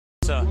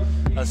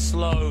a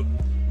slow,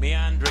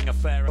 meandering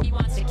affair. He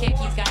wants to kick,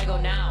 he's got to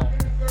go now.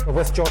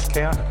 With Josh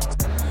Kerr.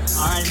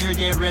 All right, here,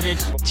 David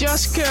Ribbich.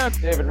 Josh Kerr.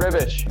 David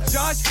Ribbich.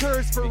 Josh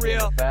Kerr's for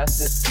real.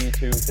 Fastest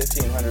D2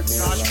 1500 meters.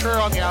 Josh Kerr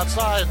on the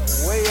outside.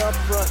 Way up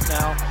front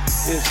now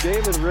is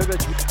David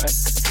Ribbich.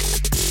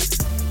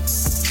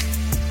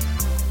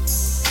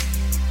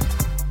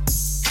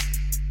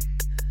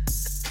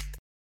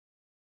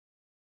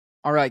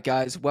 All right,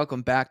 guys,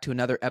 welcome back to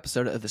another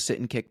episode of the Sit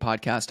and Kick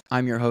podcast.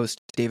 I'm your host,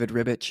 David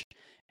Ribbich,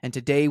 and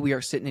today we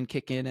are sitting and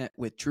kicking it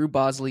with Drew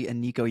Bosley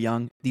and Nico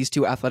Young. These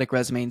two athletic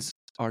resumes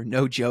are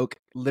no joke,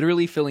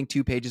 literally filling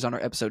 2 pages on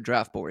our episode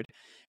draft board.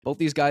 Both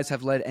these guys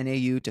have led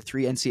NAU to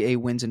 3 NCAA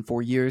wins in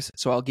 4 years,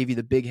 so I'll give you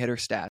the big hitter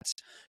stats.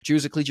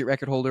 Drew's a collegiate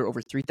record holder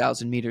over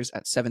 3,000 meters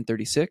at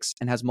 7:36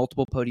 and has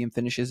multiple podium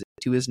finishes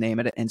to his name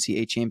at an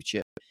NCAA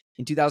championship.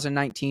 In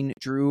 2019,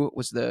 Drew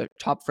was the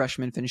top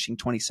freshman, finishing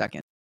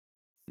 22nd.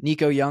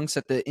 Nico Young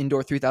set the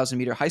indoor 3,000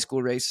 meter high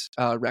school race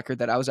record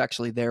that I was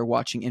actually there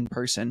watching in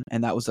person,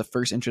 and that was the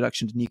first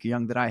introduction to Nico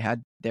Young that I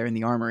had there in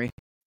the Armory.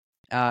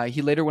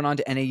 He later went on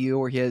to NAU,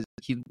 where he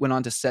went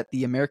on to set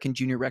the American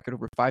junior record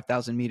over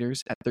 5,000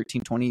 meters at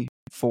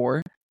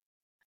 13:24.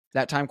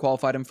 That time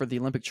qualified him for the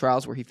Olympic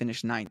trials, where he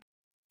finished 9th.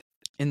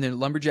 In the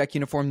Lumberjack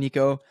uniform,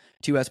 Nico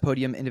too has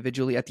podium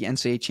individually at the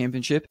NCAA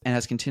championship and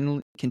has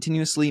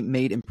continuously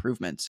made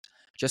improvements.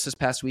 Just this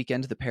past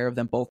weekend, the pair of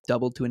them both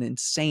doubled to an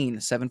insane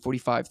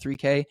 7:45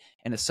 3K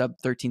and a sub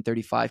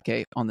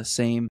 13:35K on the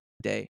same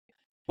day.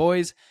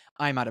 Boys,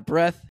 I'm out of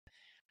breath.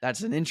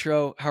 That's an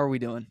intro. How are we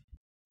doing?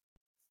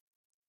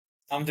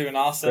 I'm doing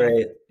awesome.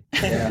 Great.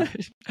 Yeah.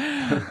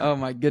 Oh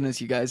my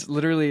goodness, you guys.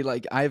 Literally,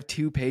 I have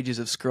 2 pages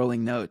of scrolling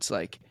notes,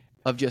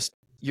 of just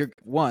your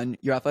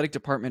athletic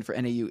department for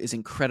NAU is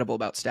incredible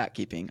about stat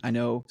keeping. I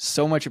know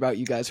so much about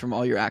you guys from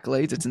all your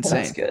accolades. It's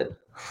insane. That's good.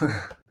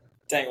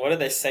 Dang, what did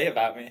they say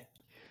about me?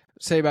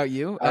 Say about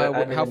you?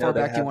 How far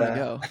back do you want to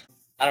go?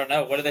 I don't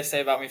know. What did they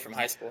say about me from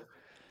high school?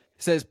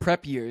 It says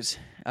prep years.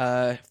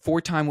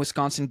 4-time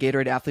Wisconsin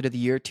Gatorade Athlete of the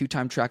Year,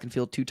 2-time track and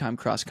field, 2-time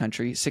cross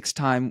country,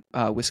 6-time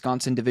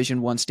Wisconsin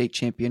Division I state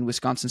champion,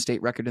 Wisconsin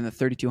state record in the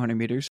 3,200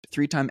 meters,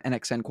 3-time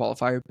NXN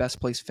qualifier, best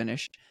place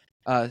finish,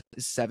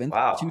 7th,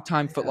 Wow.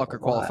 2-time Foot Locker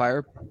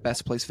qualifier,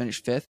 best place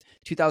finish 5th,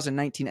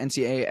 2019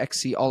 NCAA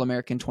XC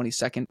All-American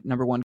 22nd,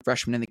 number 1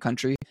 freshman in the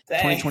country, Dang.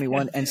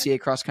 2021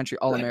 NCAA Cross Country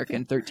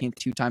All-American, 13th,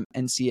 2-time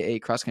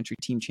NCAA Cross Country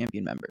team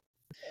champion member.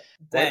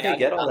 Where did you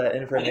get all that I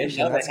didn't information?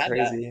 know they That's had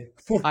crazy.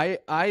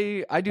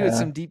 I do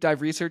some deep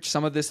dive research.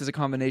 Some of this is a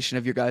combination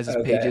of your guys'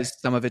 pages.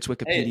 Some of it's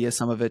Wikipedia.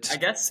 Some of it's I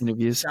guess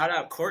interviews. shout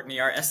out Courtney,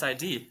 our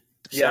SID.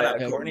 Yeah, Shout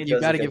out. Courtney You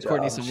does got to a give good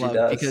Courtney job. some She love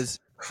does. because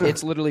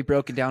it's literally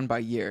broken down by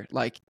year.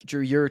 Like,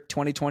 Drew, your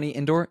 2020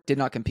 indoor did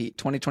not compete.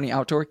 2020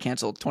 outdoor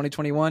canceled.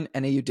 2021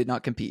 NAU did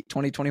not compete.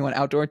 2021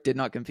 outdoor did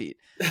not compete.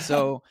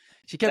 So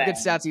she kept good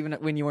stats even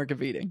when you weren't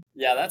competing.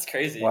 Yeah, that's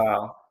crazy.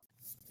 Wow.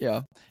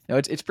 Yeah, no,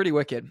 it's pretty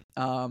wicked.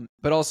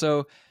 But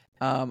also,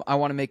 I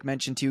want to make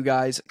mention to you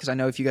guys, because I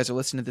know if you guys are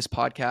listening to this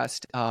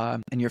podcast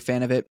and you're a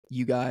fan of it,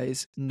 you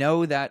guys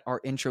know that our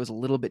intro is a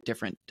little bit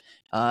different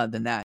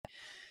than that.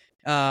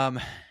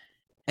 And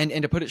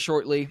to put it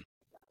shortly,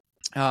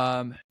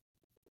 normally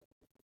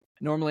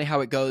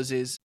how it goes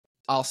is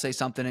I'll say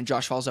something and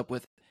Josh follows up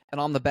with,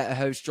 and I'm the better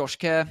host, Josh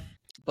Kerr.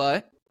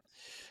 But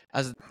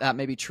as that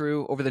may be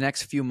true, over the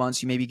next few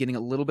months, you may be getting a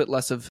little bit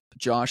less of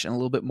Josh and a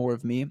little bit more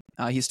of me.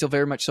 He's still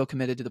very much so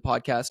committed to the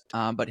podcast,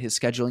 but his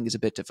scheduling is a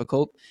bit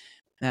difficult.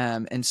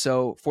 And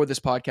so for this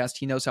podcast,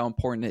 he knows how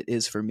important it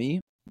is for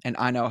me, and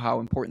I know how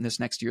important this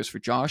next year is for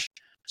Josh.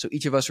 So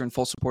each of us are in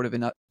full support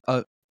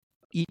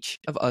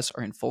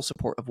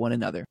of one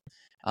another.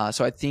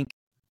 So I think,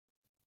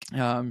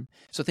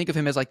 think of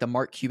him as like the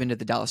Mark Cuban to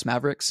the Dallas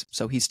Mavericks.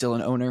 So he's still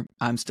an owner.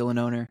 I'm still an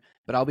owner,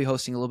 but I'll be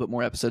hosting a little bit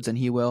more episodes than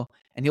he will.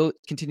 And he'll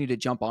continue to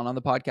jump on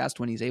the podcast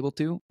when he's able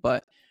to.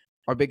 But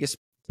our biggest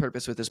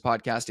purpose with this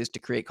podcast is to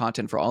create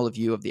content for all of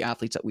you, of the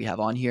athletes that we have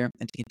on here,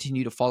 and to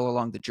continue to follow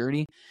along the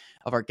journey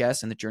of our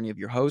guests and the journey of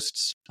your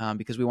hosts,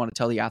 because we want to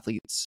tell the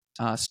athletes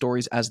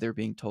stories as they're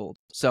being told.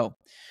 So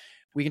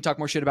we can talk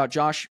more shit about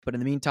Josh, but in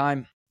the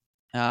meantime,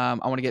 I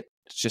want to get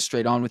just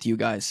straight on with you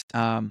guys.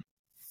 I'm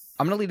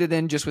going to lead it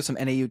in just with some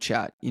NAU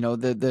chat. You know,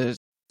 the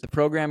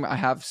program I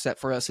have set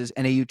for us is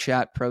NAU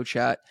chat, pro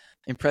chat,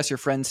 impress your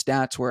friends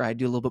stats, where I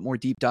do a little bit more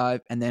deep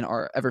dive, and then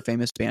our ever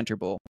famous banter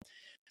bowl.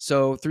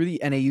 So through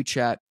the NAU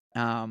chat,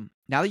 now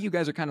that you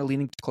guys are kind of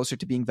leaning closer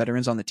to being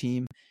veterans on the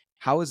team,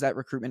 how has that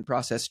recruitment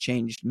process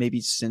changed,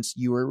 maybe since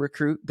you were a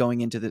recruit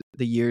going into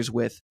the years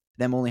with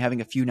them only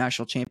having a few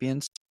national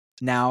champions?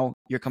 Now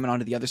you're coming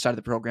onto the other side of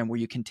the program where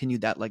you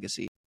continued that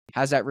legacy.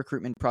 Has that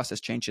recruitment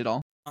process changed at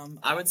all?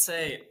 I would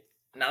say,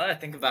 now that I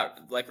think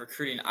about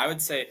recruiting, I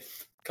would say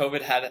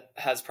COVID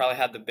has probably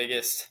had the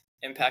biggest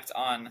impact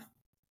on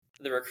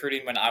the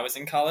recruiting when I was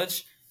in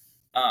college.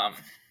 I'm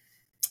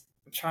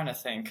trying to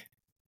think.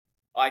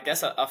 Well, I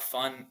guess a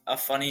funny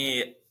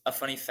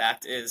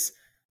fact is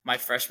my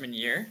freshman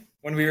year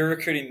when we were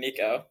recruiting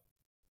Nico,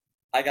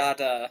 I got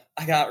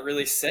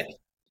really sick.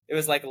 It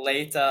was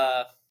late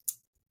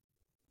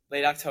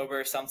late October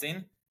or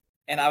something,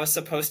 and I was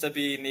supposed to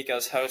be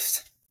Nico's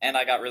host, and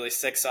I got really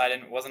sick, so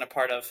I wasn't a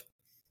part of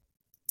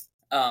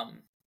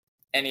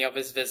any of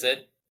his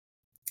visit.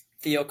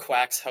 Theo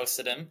Quacks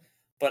hosted him,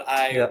 but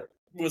I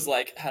was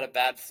like had a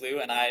bad flu,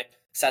 and I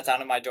sat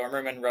down in my dorm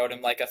room and wrote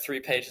him like a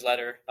 3-page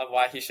letter of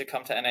why he should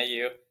come to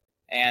NAU,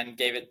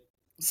 and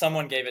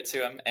someone gave it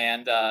to him,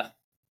 and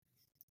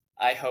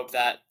I hope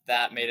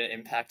that made an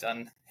impact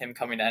on him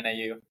coming to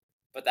NAU.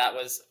 But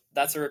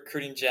that's a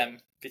recruiting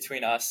gem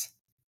between us.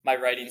 My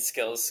writing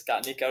skills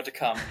got Nico to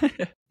come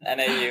to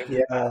NAU.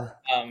 Yeah,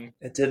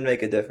 it did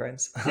make a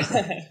difference.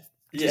 Do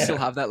you still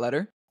have that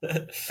letter?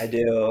 I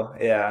do,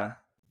 yeah.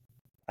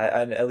 I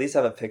at least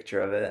have a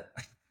picture of it.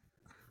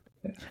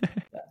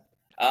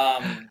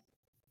 I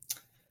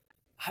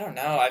don't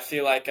know. I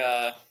feel like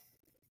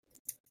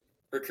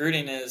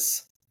recruiting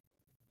it's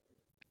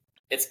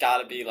got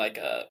to be like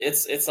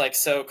it's like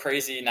so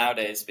crazy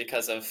nowadays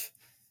because of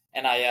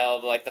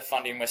NIL, like the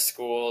funding with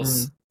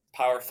schools.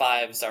 Power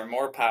Fives are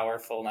more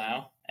powerful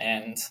now,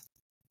 and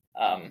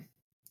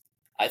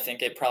I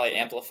think it probably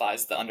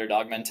amplifies the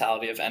underdog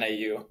mentality of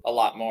NAU a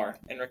lot more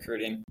in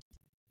recruiting.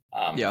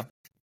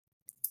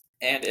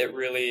 And it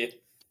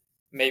really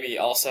maybe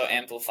also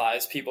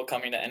amplifies people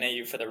coming to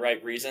NAU for the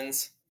right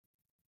reasons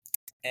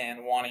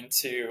and wanting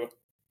to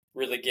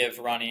really give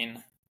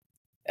running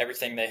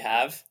everything they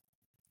have.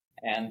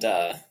 And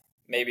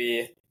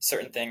maybe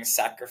certain things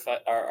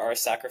are a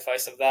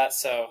sacrifice of that.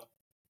 So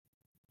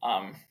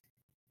I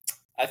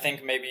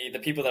think maybe the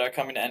people that are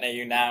coming to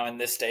NAU now in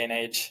this day and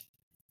age,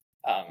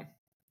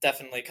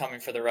 definitely coming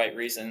for the right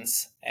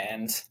reasons.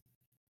 And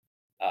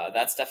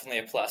that's definitely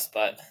a plus.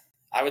 But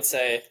I would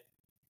say,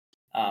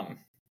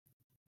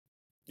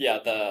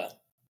 the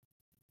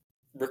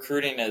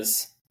recruiting I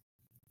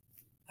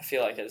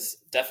feel like has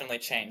definitely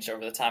changed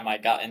over the time I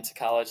got into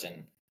college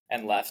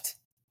and left.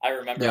 I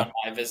remember on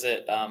my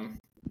visit, I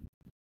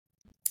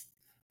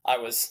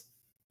was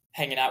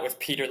hanging out with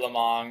Peter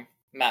Lamong,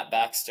 Matt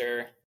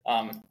Baxter,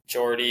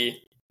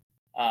 Jordy,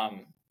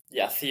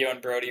 Theo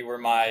and Brody were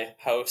my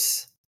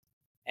hosts,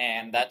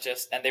 and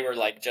they were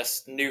like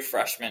just new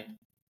freshmen.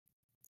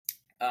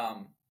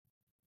 And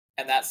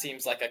that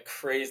seems like a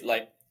crazy,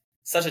 like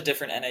such a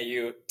different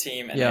NAU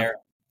team and era.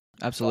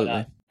 Absolutely.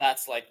 But,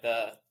 that's like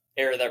the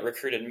era that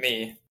recruited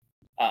me.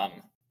 A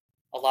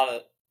lot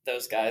of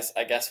those guys,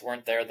 I guess,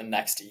 weren't there the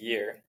next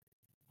year.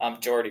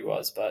 Jordy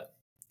was, but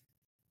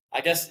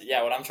I guess,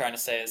 what I'm trying to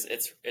say is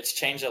it's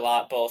changed a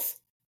lot, both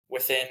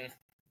within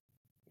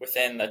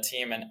the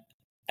team and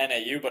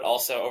NAU, but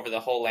also over the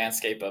whole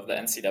landscape of the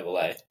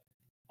NCAA.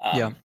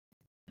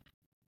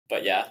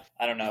 But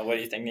I don't know. What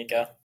do you think,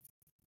 Nico?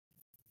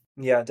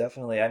 Yeah,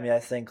 definitely. I mean, I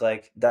think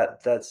like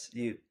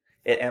it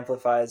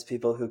amplifies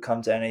people who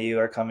come to NAU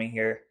are coming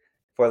here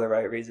for the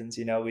right reasons.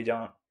 You know, we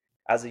don't,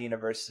 as a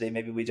university,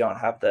 maybe we don't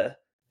have the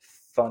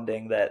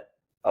funding that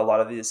a lot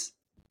of these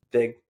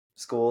big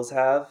schools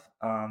have.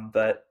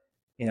 But,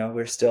 you know,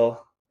 we're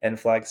still in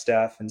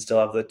Flagstaff and still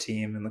have the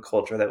team and the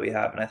culture that we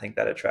have. And I think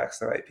that attracts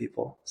the right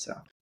people. So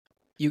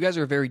you guys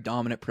are a very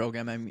dominant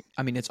program.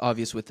 I mean, it's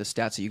obvious with the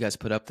stats that you guys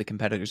put up, the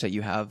competitors that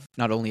you have,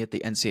 not only at the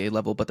NCAA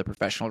level, but the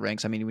professional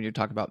ranks. I mean, when you're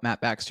talking about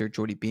Matt Baxter,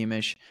 Jordy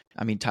Beamish,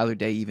 I mean, Tyler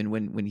Day, even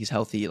when he's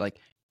healthy, like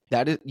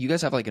that is, you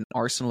guys have like an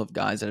arsenal of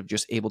guys that have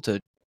just able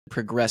to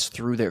progress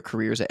through their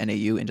careers at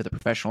NAU into the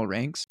professional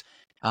ranks.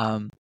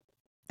 And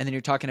then you're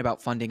talking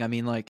about funding. I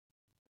mean, like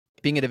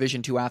being a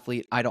Division II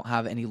athlete, I don't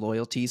have any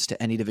loyalties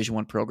to any Division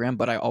I program,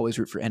 but I always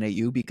root for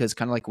NAU because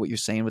kind of like what you're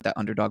saying with that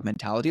underdog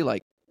mentality,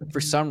 like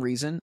for some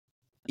reason,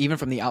 even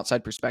from the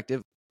outside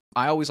perspective,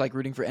 I always like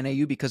rooting for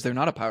NAU because they're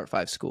not a Power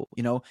 5 school.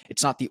 You know,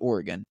 it's not the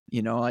Oregon,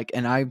 you know, like,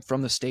 and I'm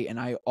from the state and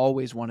I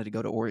always wanted to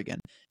go to Oregon,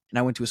 and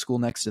I went to a school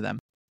next to them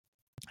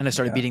and I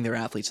started beating their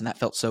athletes, and that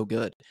felt so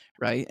good.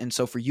 Right. And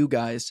so for you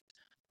guys,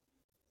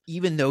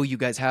 even though you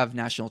guys have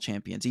national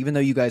champions, even though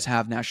you guys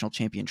have national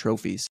champion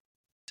trophies,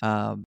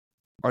 do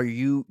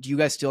you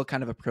guys still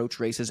kind of approach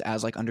races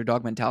as like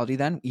underdog mentality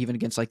then, even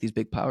against like these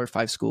big Power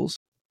 5 schools?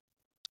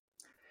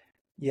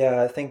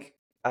 Yeah, I think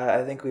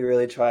we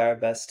really try our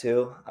best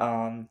too.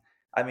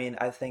 I mean,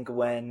 I think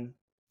when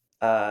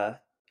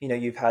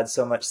you've had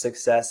so much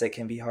success, it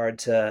can be hard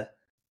to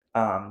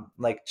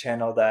like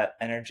channel that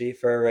energy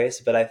for a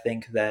race. But I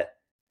think that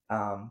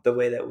the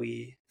way that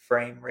we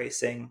frame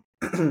racing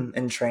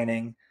and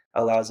training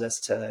allows us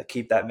to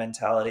keep that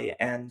mentality.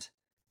 And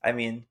I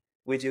mean,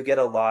 we do get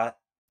a lot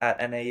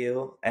at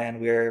NAU, and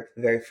we're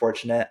very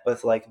fortunate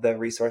with like the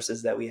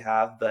resources that we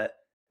have, but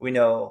we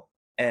know,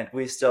 and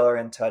we still are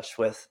in touch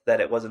with that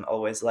it wasn't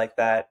always like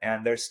that,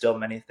 and there's still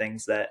many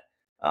things that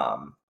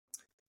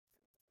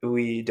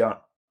we don't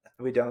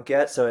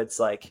get. So it's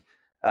like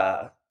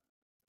I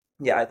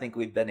think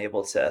we've been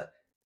able to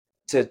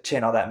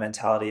channel that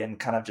mentality and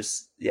kind of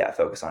just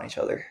focus on each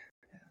other.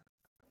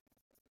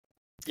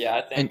 Yeah,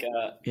 I think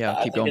I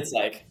think going. it's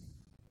like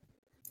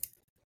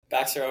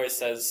Baxter always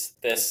says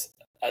this,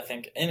 I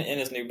think in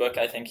his new book,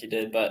 I think he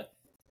did, but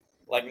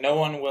like no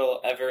one will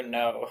ever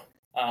know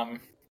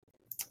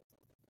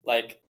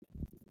like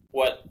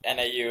what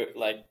NAU,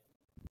 like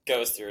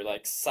goes through,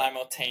 like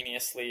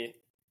simultaneously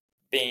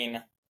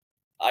being,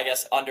 I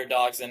guess,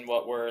 underdogs in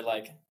what we're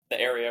like the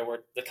area where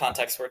the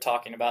context we're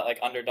talking about, like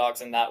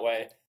underdogs in that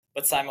way,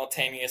 but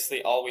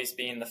simultaneously always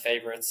being the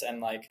favorites and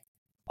like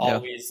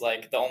always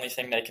like the only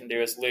thing they can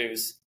do is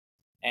lose,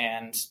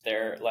 and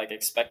they're like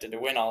expected to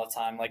win all the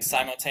time, like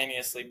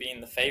simultaneously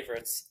being the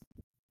favorites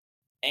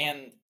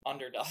and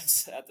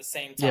underdogs at the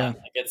same time.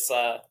 Like it's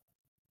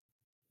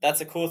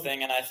that's a cool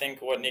thing. And I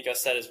think what Nico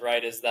said is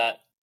right, is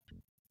that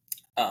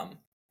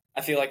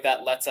I feel like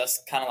that lets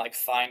us kind of like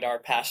find our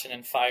passion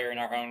and fire in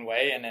our own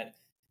way, and it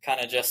kind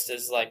of just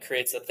is like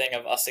creates a thing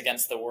of us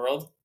against the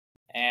world,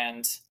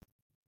 and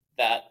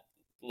that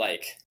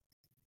like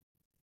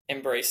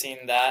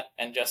embracing that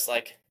and just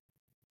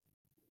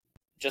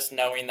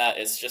knowing that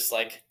it's just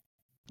like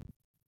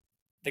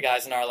the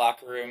guys in our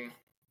locker room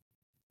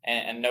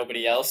and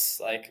nobody else.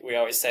 Like we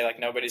always say, like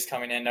nobody's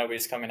coming in,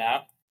 nobody's coming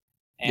out.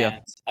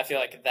 And I feel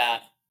like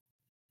that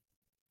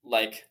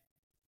like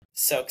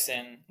soaks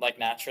in like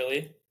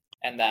naturally,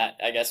 and that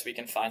I guess we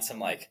can find some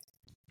like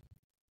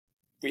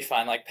we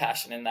find like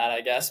passion in that,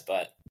 I guess.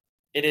 But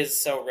it is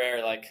so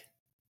rare, like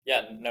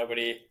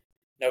nobody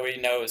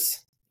knows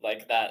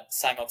like that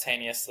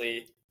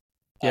simultaneously,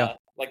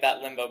 like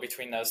that limbo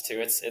between those two.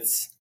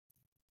 It's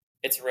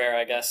rare,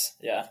 I guess.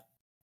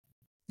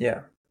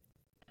 Yeah.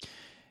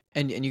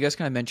 And you guys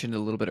kind of mentioned it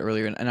a little bit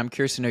earlier, and I'm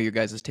curious to know your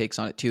guys' takes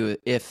on it too,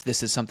 if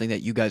this is something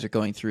that you guys are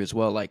going through as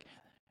well. Like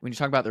when you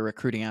talk about the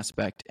recruiting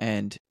aspect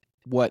and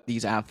what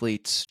these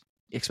athletes,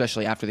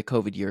 especially after the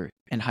COVID year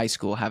in high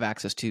school, have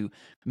access to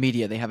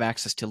media, they have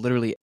access to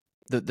literally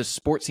the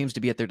sport seems to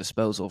be at their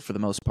disposal for the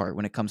most part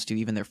when it comes to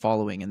even their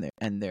following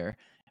and their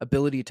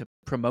ability to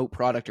promote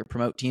product or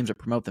promote teams or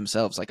promote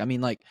themselves. Like, I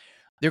mean, like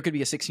there could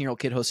be a 16-year-old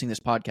kid hosting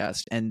this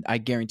podcast, and I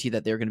guarantee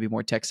that they're going to be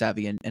more tech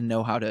savvy and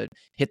know how to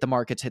hit the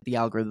markets, hit the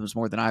algorithms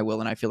more than I will.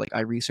 And I feel like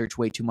I research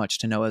way too much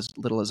to know as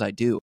little as I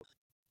do.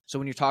 So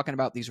when you're talking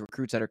about these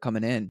recruits that are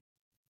coming in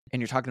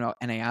and you're talking about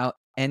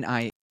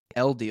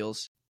NIL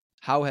deals,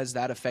 how has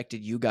that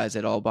affected you guys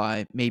at all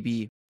by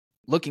maybe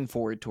looking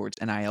forward towards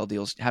NIL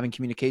deals, having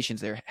communications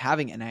there,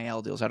 having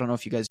NIL deals? I don't know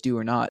if you guys do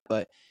or not,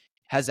 but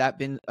has that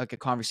been like a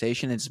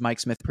conversation? Is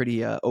Mike Smith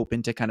pretty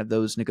open to kind of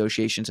those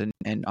negotiations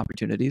and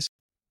opportunities?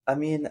 I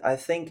mean, I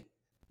think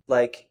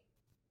like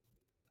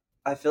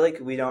I feel like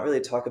we don't really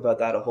talk about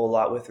that a whole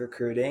lot with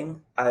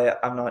recruiting.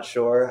 I'm not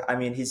sure. I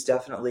mean,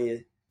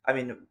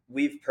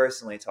 we've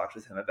personally talked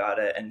with him about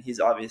it, and he's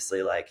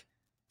obviously like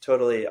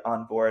totally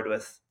on board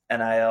with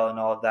NIL and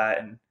all of that,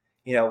 and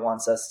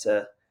wants us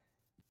to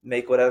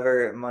make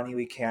whatever money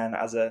we can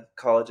as a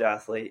college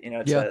athlete,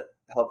 to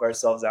help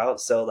ourselves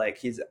out. So like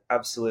he's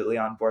absolutely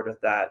on board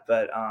with that.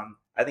 But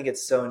I think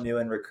it's so new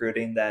in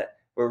recruiting that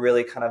we're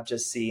really kind of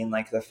just seeing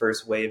like the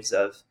first waves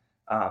of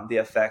the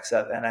effects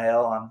of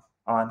NIL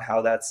on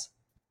how that's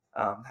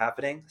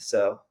happening.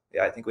 So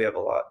yeah, I think we have a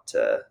lot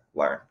to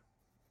learn.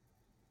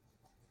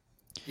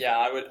 Yeah,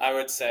 I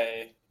would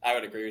say I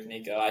would agree with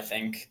Nico. I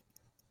think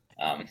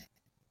I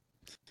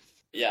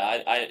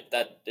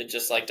that it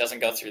just like doesn't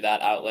go through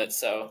that outlet.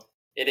 So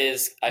it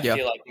is, I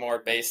feel like, more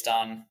based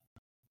on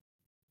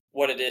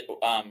what it is,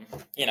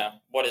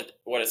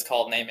 what is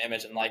called name,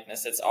 image, and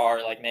likeness. It's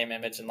our like name,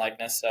 image, and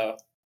likeness. So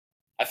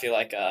I feel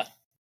like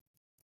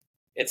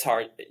it's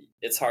hard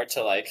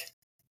to like,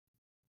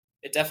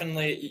 it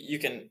definitely, you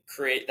can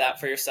create that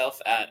for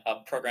yourself at a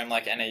program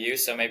like NAU.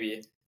 So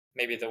maybe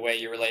the way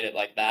you relate it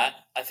like that,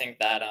 I think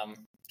that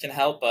can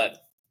help. But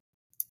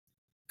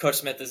Coach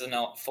Smith is in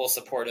full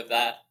support of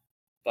that.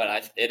 But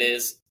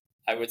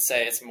I would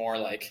say it's more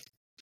like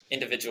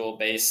individual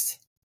based.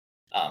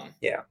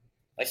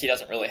 Like he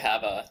doesn't really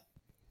have a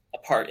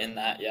part in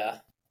that. Yeah.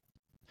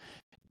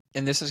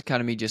 And this is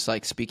kind of me just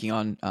like speaking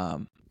on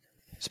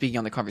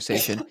the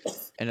conversation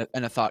and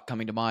a thought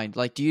coming to mind.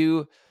 Like, do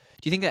you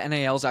think that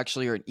NILs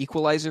actually are an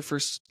equalizer for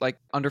like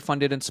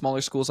underfunded and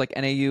smaller schools like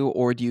NAU,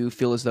 or do you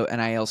feel as though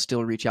NIL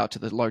still reach out to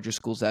the larger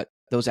schools that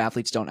those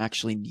athletes don't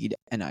actually need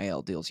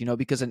NIL deals?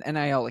 Because an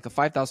NIL, like a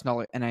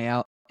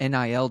 $5,000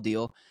 NIL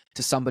deal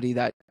to somebody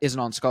that isn't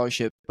on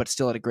scholarship but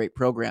still at a great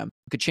program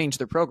could change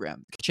their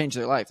program, could change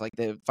their life. Like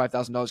the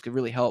 $5,000 could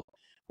really help.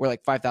 Where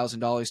like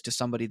 $5,000 to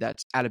somebody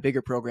that's at a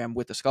bigger program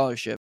with a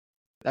scholarship,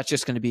 that's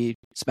just going to be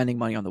spending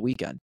money on the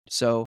weekend.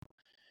 So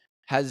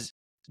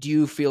do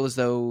you feel as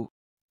though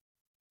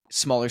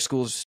smaller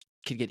schools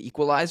could get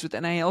equalized with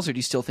NILs, or do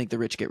you still think the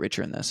rich get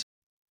richer in this?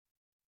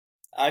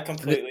 I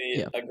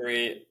completely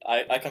agree.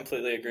 I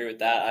completely agree with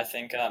that. I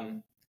think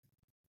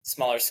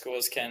smaller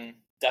schools can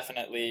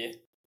definitely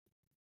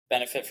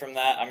benefit from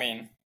that. I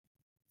mean,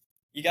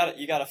 you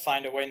gotta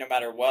find a way no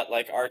matter what.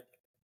 Like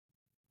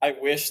I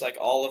wish like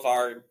all of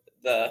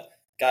the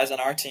guys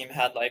on our team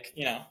had like,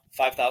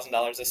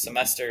 $5,000 a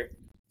semester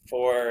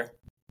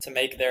to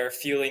make their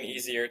fueling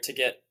easier, to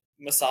get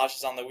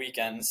massages on the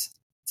weekends,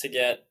 to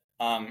get,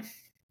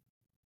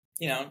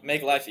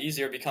 make life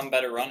easier, become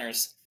better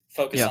runners,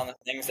 focus on the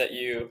things that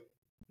you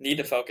need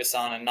to focus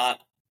on, and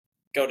not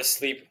go to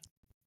sleep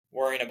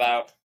worrying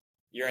about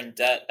you're in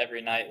debt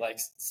every night, like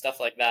stuff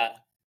like that.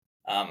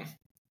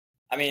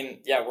 I mean,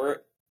 yeah,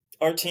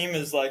 our team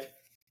is like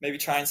maybe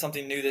trying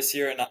something new this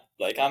year, and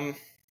like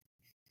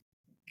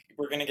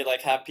we're gonna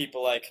have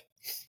people like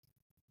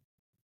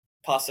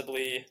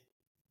possibly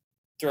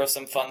throw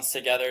some funds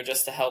together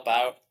just to help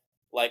out,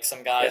 like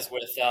some guys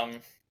with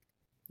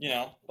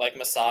like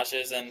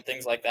massages and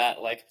things like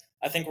that. Like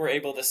I think we're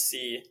able to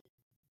see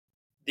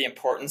the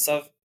importance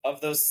of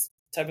those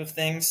type of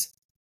things,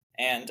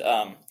 and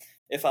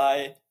if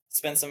I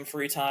spend some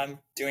free time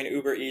doing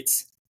Uber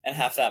Eats and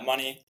half that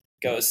money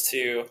goes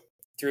to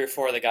 3 or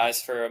 4 of the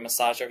guys for a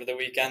massage over the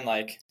weekend,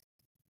 like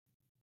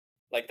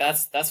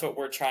that's what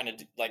we're trying to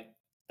do. Like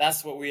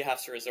that's what we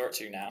have to resort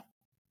to now.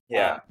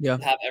 Yeah.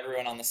 Have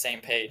everyone on the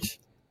same page.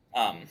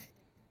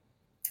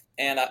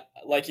 And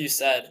like you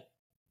said,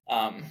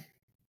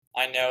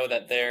 I know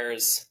that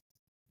there's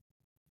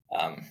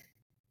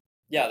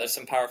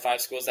some Power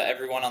 5 schools that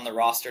everyone on the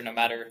roster, no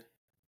matter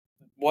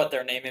what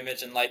their name,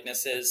 image, and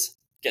likeness is,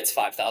 gets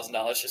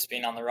 $5,000 just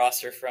being on the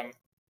roster from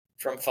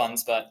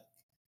funds. But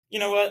you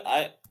know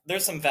what?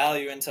 There's some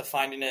value into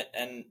finding it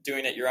and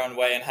doing it your own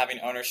way and having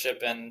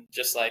ownership and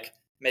just like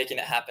making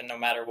it happen no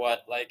matter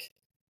what. Like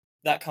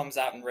that comes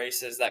out in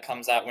races, that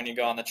comes out when you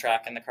go on the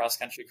track and the cross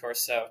country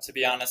course. So to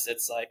be honest,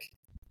 it's like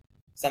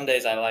some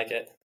days I like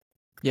it.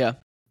 Yeah.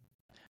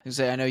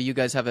 I know you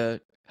guys have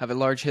a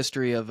large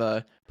history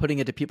of putting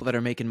it to people that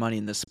are making money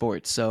in this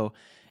sport. So,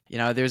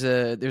 there's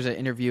an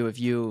interview of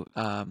you,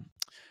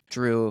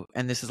 Drew,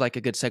 and this is like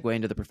a good segue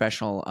into the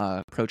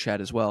professional pro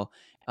chat as well.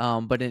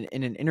 But in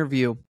an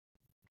interview,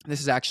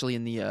 this is actually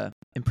in the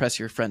impress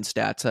your friend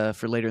stats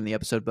for later in the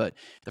episode. But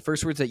the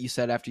first words that you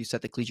said after you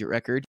set the collegiate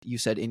record, you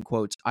said in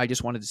quotes, "I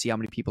just wanted to see how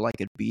many people I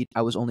could beat.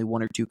 I was only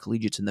 1 or 2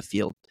 collegiates in the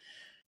field."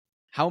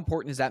 How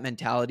important is that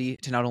mentality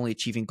to not only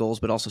achieving goals,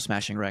 but also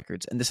smashing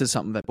records? And this is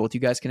something that both you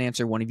guys can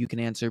answer. One of you can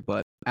answer,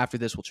 but after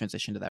this, we'll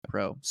transition to that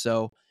pro.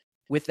 So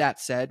with that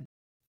said,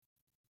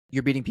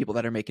 you're beating people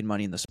that are making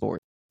money in the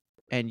sport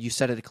and you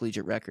set a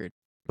collegiate record.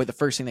 But the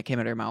first thing that came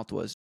out of your mouth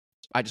was,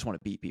 I just want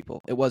to beat people.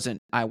 It wasn't,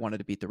 I wanted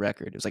to beat the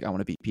record. It was like, I want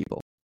to beat people.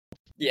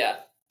 Yeah,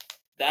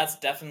 that's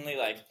definitely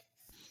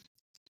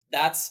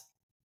that's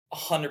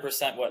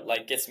 100% what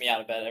like gets me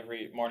out of bed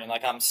every morning.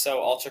 Like I'm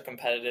so ultra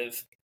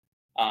competitive.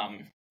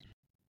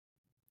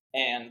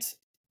 And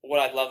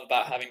what I love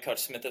about having Coach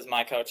Smith as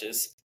my coach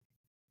is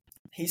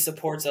he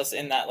supports us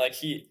in that. Like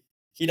he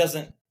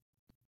doesn't,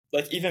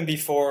 like, even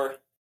before,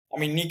 I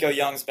mean, Nico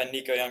Young's been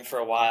Nico Young for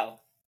a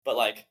while, but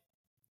like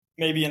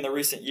maybe in the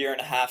recent year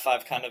and a half,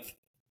 I've kind of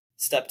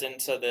stepped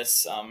into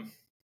this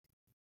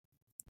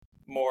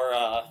more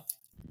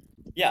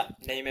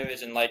name,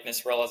 image, and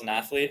likeness role as an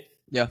athlete.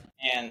 Yeah.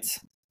 And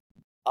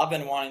I've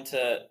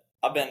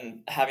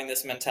been having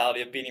this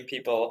mentality of beating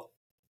people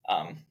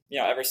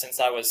ever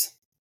since I was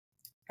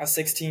a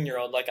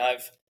 16-year-old. Like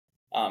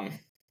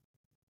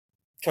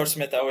Coach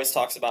Smith always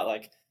talks about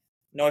like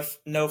no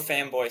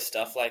fanboy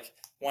stuff. Like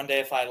one day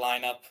if I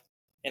line up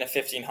in a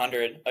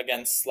 1500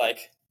 against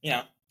like,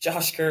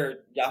 Josh Kerr,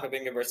 Jakob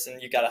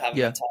Ingebrigtsen, you got to have a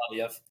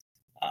mentality of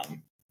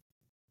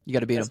you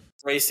got to beat them.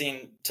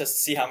 Racing to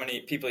see how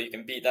many people you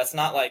can beat. That's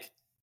not like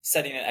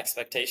setting an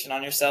expectation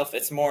on yourself.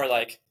 It's more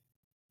like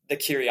the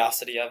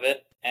curiosity of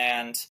it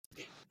and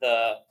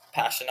the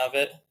passion of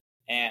it.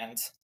 And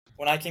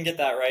when I can get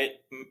that right,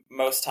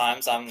 most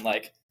times I'm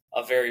like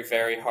a very,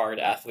 very hard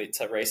athlete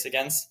to race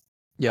against.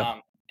 Yeah.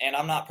 And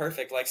I'm not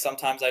perfect. Like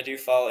sometimes I do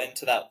fall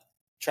into that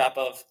trap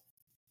of,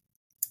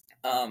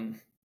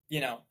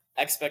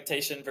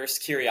 expectation versus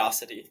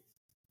curiosity.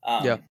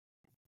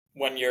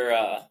 When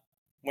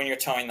you're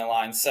towing the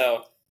line.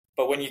 So,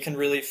 but when you can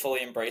really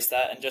fully embrace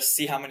that and just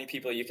see how many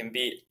people you can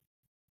beat,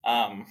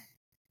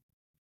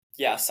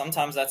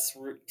 sometimes that's,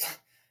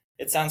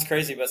 it sounds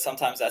crazy, but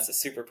sometimes that's a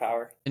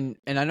superpower. And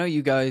I know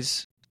you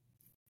guys,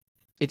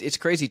 it's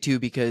crazy too,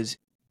 because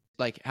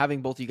like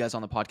having both of you guys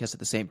on the podcast at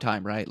the same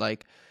time, right?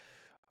 Like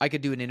I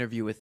could do an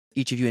interview with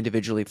each of you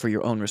individually for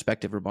your own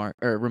respective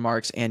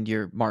remarks and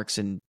your marks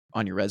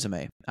on your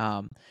resume.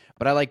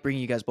 But I like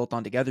bringing you guys both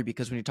on together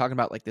because when you're talking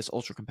about like this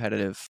ultra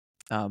competitive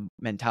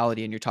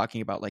mentality and you're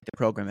talking about like the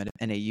program at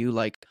NAU,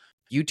 like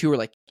you two are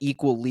like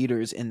equal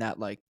leaders in that.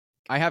 Like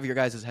I have your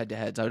guys as head to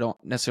heads. I don't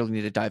necessarily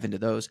need to dive into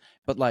those,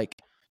 but like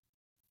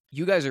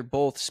you guys are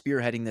both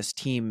spearheading this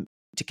team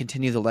to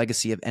continue the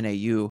legacy of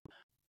NAU.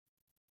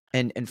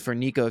 And for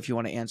Nico, if you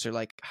want to answer,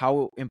 like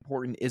how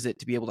important is it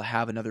to be able to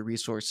have another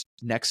resource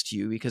next to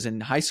you? Because in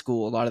high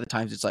school, a lot of the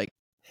times it's like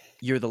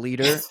you're the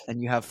leader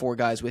and you have 4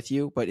 guys with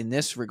you. But in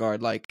this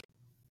regard, like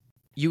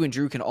you and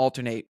Drew can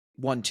alternate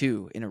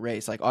 1-2 in a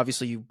race. Like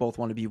obviously you both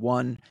want to be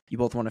 1, you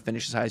both want to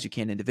finish as high as you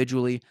can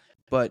individually,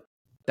 but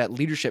that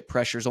leadership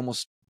pressure is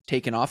almost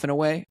taken off in a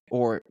way,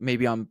 or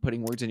maybe I'm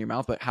putting words in your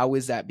mouth, but how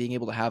is that being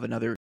able to have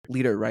another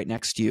leader right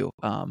next to you,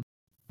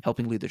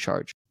 helping lead the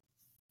charge?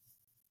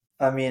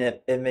 I mean,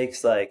 it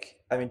makes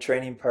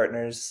training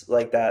partners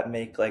like that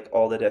make like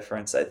all the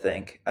difference, I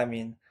think. I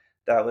mean,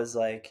 that was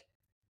like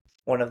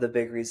one of the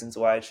big reasons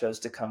why I chose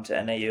to come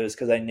to NAU is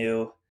because I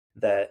knew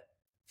that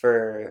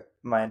for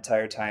my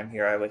entire time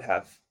here, I would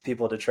have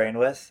people to train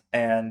with.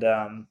 And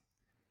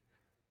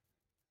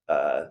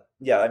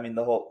yeah, I mean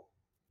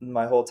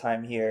my whole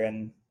time here,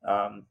 and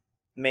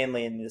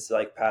mainly in this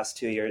like past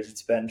 2 years,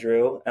 it's been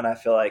Drew, and I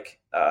feel like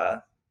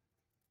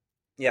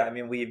yeah, I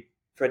mean we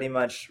pretty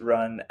much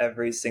run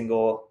every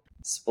single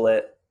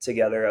split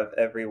together of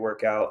every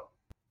workout,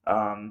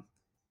 and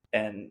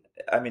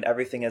I mean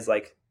everything is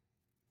like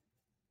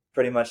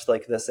pretty much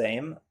like the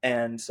same,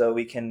 and so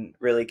we can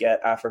really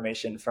get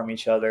affirmation from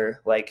each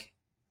other, like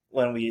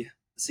when we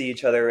see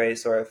each other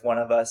race, or if one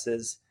of us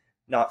is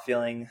not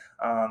feeling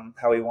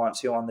how we want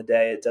to on the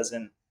day, it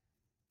doesn't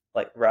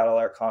like rattle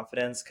our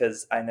confidence,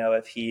 because I know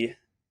if he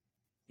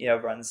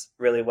runs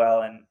really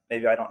well and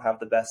maybe I don't have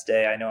the best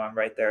day, I know I'm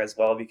right there as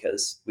well,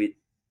 because we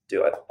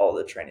do all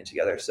the training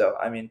together. So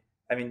I mean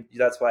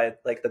that's why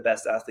like the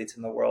best athletes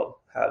in the world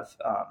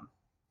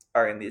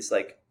are in these,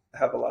 like,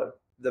 have a lot of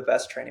the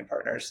best training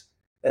partners.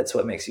 That's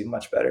what makes you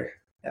much better.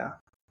 Yeah,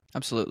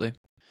 Absolutely.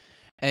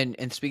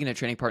 And speaking of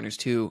training partners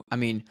too, I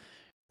mean,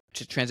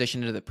 to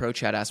transition into the pro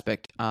chat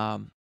aspect,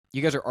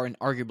 you guys are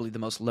arguably the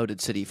most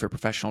loaded city for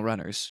professional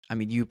runners. I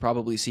mean, you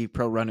probably see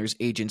pro runners,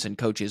 agents, and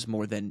coaches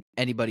more than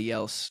anybody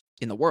else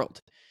in the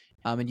world.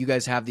 And you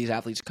guys have these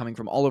athletes coming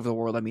from all over the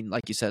world. I mean,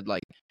 like you said,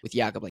 like with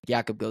Jakob, like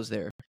Jakob goes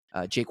there.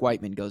 Jake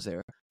Whiteman goes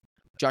there.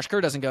 Josh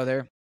Kerr doesn't go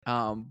there.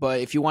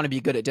 But if you want to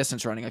be good at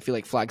distance running, I feel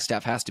like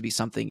Flagstaff has to be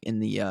something in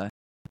the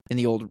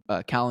old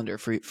calendar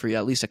for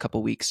at least a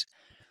couple weeks.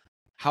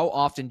 How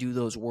often do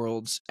those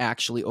worlds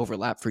actually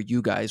overlap for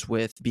you guys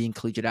with being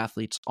collegiate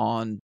athletes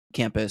on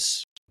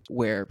campus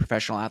where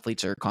professional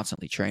athletes are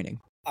constantly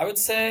training? I would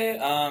say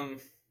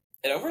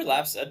it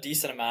overlaps a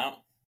decent amount,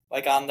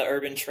 like on the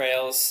urban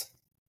trails.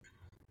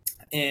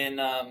 In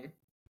a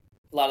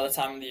lot of the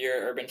time of the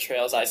year, urban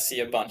trails, I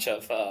see a bunch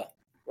of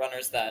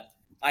runners that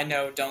I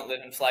know don't live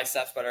in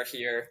Flagstaff but are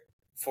here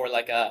for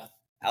like a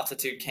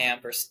altitude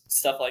camp or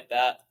stuff like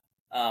that.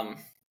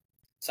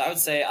 So I would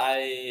say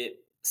I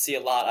see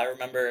a lot. I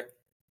remember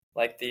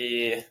like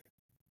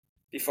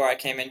before I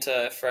came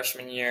into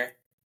freshman year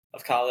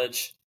of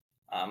college,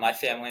 my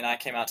family and I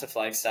came out to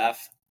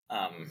Flagstaff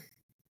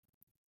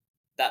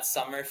that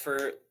summer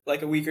for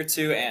like a week or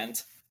two,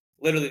 and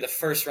literally the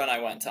first run I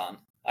went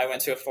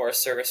to a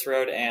Forest Service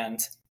road, and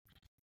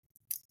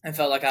I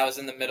felt like I was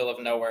in the middle of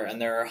nowhere,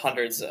 and there are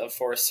hundreds of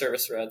Forest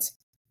Service roads.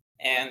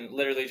 And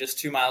literally just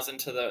 2 miles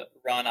into the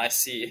run, I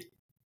see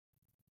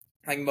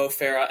like Mo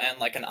Farah and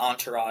like an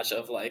entourage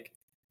of like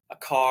a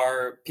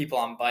car, people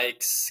on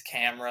bikes,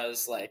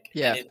 cameras, like,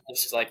 yeah, and it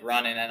was just like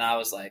running. And I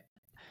was like,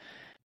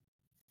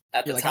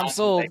 at You're the like, time, I'm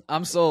sold. like,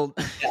 I'm sold.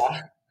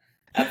 yeah,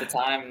 at the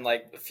time,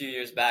 like a few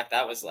years back,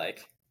 that was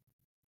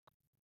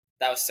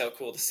so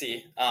cool to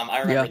see. I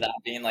remember that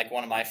being like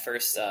one of my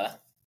first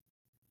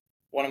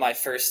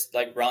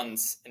like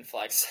runs in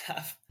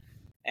Flagstaff,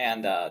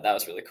 and that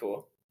was really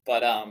cool.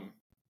 But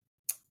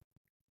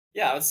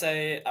yeah, I would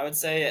say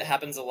it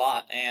happens a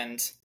lot,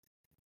 and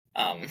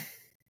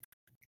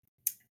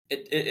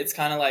it's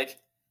kind of like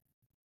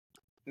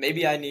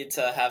maybe I need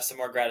to have some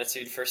more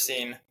gratitude for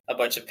seeing a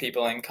bunch of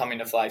people and coming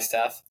to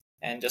Flagstaff,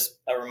 and just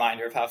a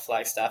reminder of how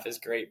Flagstaff is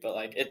great. But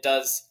like it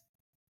does,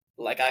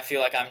 like I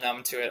feel like I'm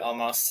numb to it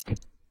almost,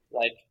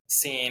 like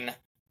seeing,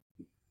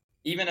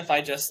 even if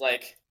I just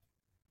like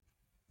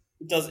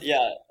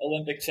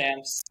Olympic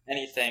champs,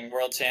 anything,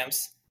 world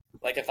champs,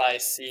 like if I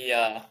see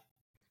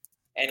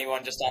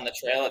anyone just on the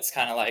trail, it's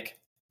kind of like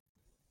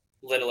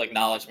little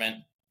acknowledgement,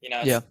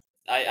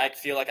 I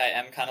feel like I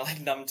am kind of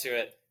like numb to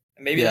it.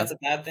 Maybe that's a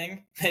bad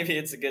thing, maybe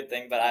it's a good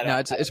thing, but I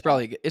don't No, it's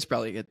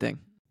probably a good thing.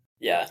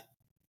 Yeah,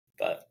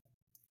 but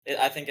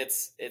I think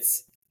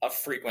it's a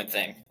frequent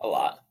thing a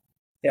lot.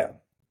 yeah.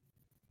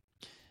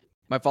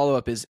 My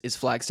follow-up is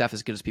Flagstaff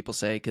as good as people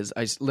say? Because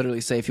I literally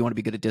say if you want to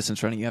be good at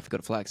distance running, you have to go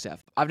to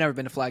Flagstaff. I've never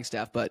been to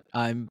Flagstaff, but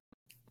I am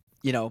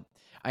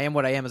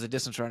what I am as a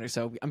distance runner,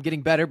 so I'm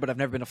getting better, but I've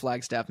never been to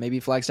Flagstaff. Maybe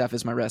Flagstaff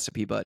is my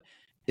recipe, but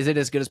is it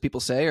as good as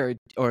people say,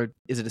 or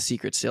is it a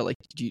secret still? Like,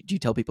 do you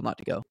tell people not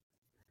to go?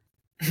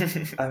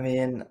 I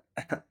mean,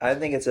 I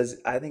think it's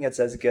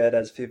as good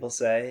as people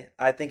say.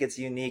 I think it's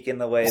unique in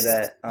the way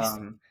that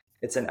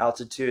it's an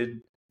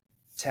altitude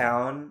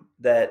town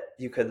that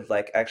you could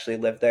like actually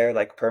live there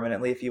like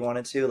permanently if you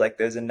wanted to. Like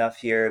there's enough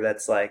here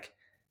that's like,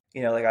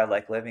 like I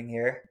like living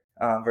here,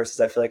 versus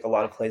I feel like a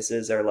lot of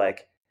places are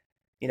like,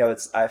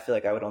 I feel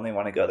like I would only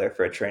want to go there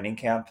for a training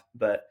camp,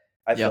 but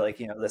I feel like,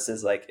 this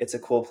is like, it's a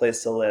cool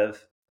place to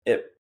live.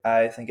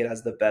 I think it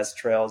has the best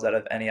trails out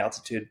of any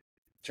altitude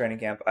training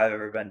camp I've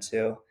ever been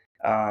to.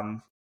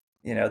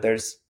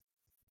 There's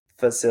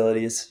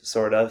facilities,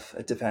 sort of,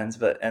 it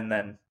depends, and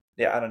then,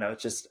 I don't know.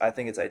 It's just, I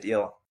think it's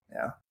ideal.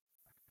 Yeah.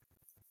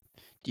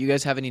 Do you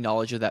guys have any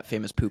knowledge of that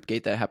famous poop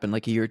gate that happened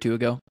like a year or two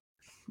ago?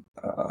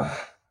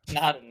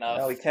 Not enough.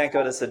 No, we can't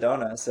go to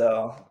Sedona,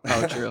 so.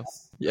 Oh, true.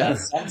 Yeah.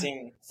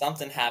 Something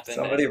happened.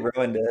 Somebody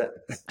ruined it.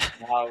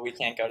 Now we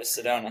can't go to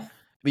Sedona.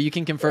 But you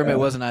can confirm it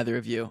wasn't either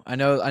of you. I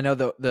know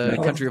the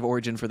country of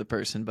origin for the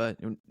person, but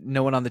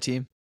no one on the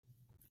team.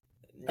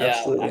 Yeah,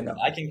 absolutely not.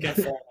 I can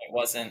confirm it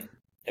wasn't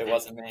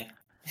me.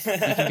 You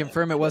can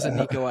confirm it wasn't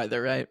Nico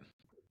either, right?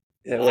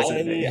 It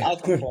wasn't me. I'll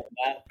confirm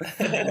that.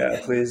 Yeah,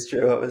 please,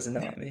 Drew. It was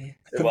not me.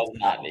 It was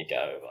not Nico.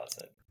 It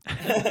wasn't.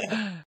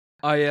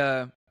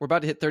 We're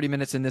about to hit 30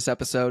 minutes in this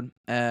episode,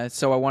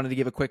 so I wanted to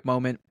give a quick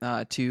moment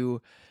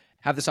to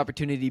have this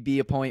opportunity be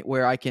a point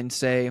where I can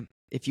say,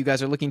 if you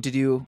guys are looking to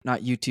do,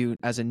 not you two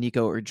as in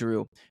Nico or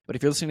Drew, but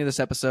if you're listening to this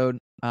episode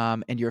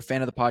and you're a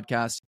fan of the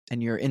podcast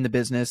and you're in the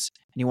business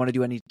and you want to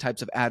do any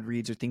types of ad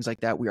reads or things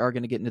like that, we are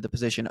going to get into the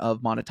position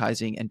of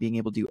monetizing and being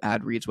able to do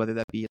ad reads, whether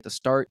that be at the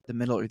start, the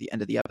middle, or the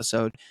end of the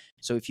episode.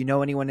 So if you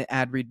know anyone in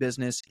ad read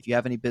business, if you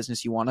have any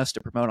business you want us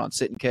to promote on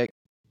Sit and Kick,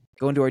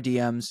 go into our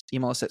DMs,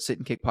 email us at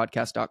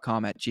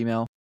sitandkickpodcast.com at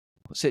Gmail,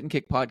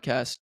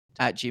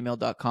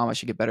 sitandkickpodcast@gmail.com. I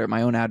should get better at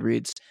my own ad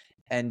reads.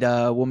 And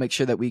we'll make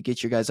sure that we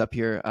get you guys up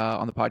here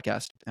on the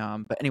podcast.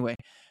 But anyway,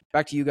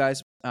 back to you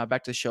guys,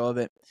 back to the show of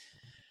it.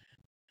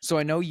 So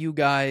I know you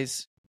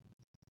guys,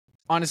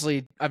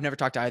 honestly, I've never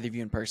talked to either of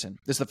you in person.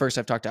 This is the first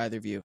I've talked to either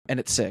of you, and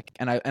it's sick.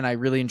 And I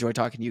really enjoy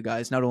talking to you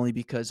guys, not only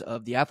because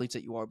of the athletes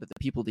that you are, but the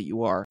people that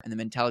you are and the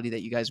mentality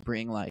that you guys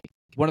bring. Like,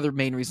 one of the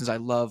main reasons I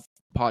love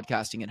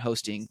podcasting and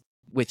hosting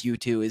with you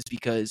two is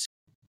because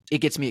it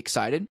gets me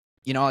excited.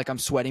 You know, like, I'm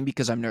sweating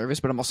because I'm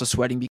nervous, but I'm also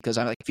sweating because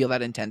I feel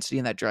that intensity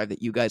and that drive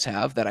that you guys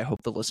have that I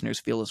hope the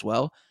listeners feel as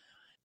well.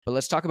 But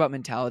let's talk about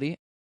mentality.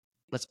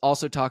 Let's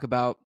also talk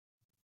about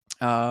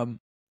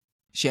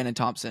Shannon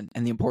Thompson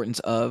and the importance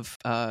of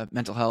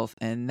mental health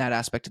and that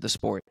aspect of the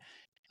sport.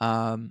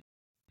 I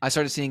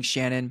started seeing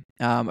Shannon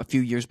a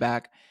few years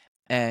back,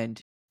 and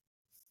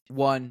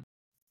one,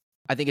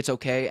 I think it's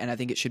okay, and I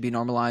think it should be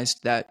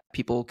normalized that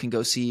people can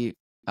go see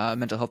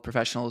mental health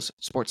professionals,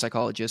 sports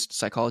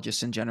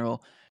psychologists in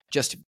general,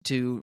 just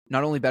to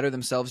not only better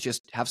themselves,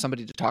 just have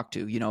somebody to talk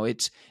to. You know,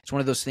 it's one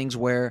of those things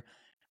where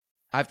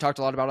I've talked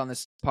a lot about on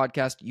this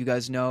podcast. You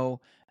guys know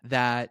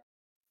that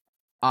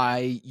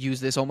I use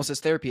this almost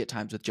as therapy at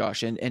times with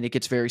Josh, and it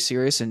gets very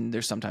serious, and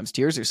there's sometimes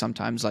tears, there's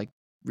sometimes like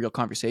real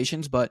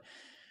conversations, but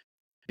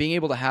being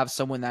able to have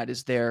someone that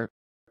is there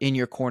in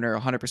your corner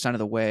 100% of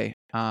the way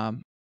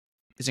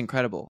is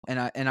incredible. And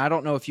I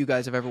don't know if you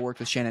guys have ever worked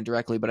with Shannon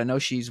directly, but I know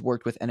she's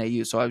worked with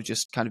NAU, so I was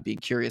just kind of being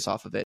curious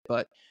off of it.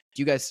 But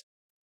do you guys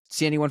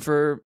see anyone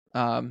for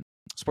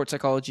sports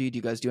psychology? Do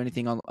you guys do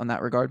anything on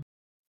that regard?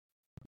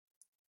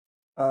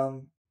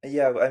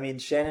 Yeah, I mean,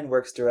 Shannon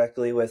works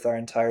directly with our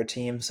entire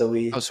team, so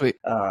we. Oh, sweet.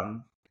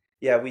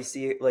 Yeah, we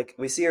see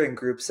her in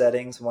group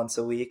settings once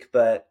a week,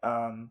 but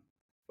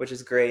which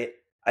is great.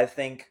 I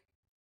think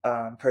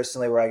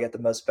personally, where I get the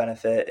most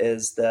benefit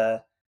is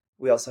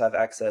we also have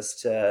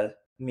access to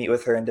meet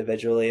with her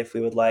individually if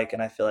we would like,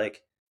 and I feel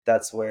like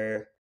that's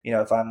where, you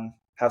know, if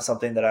have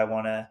something that I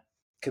want to,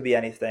 could be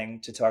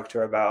anything to talk to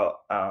her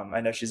about.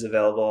 I know she's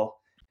available,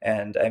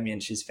 and I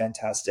mean, she's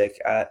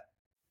fantastic at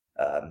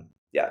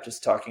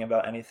just talking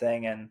about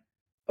anything. And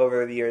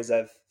over the years,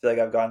 I feel like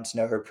I've gotten to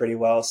know her pretty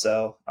well.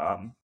 So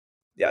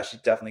she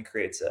definitely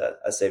creates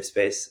a safe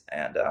space,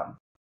 and I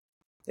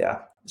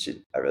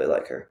really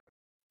like her.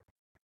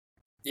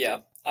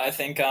 Yeah, I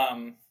think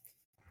in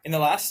the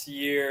last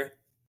year,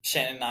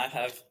 Shannon and I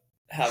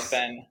have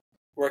been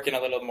working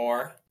a little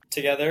more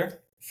together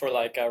for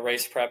like a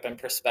race prep and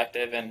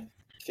perspective, and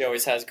she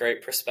always has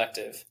great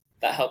perspective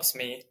that helps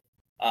me,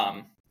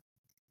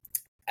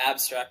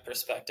 abstract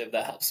perspective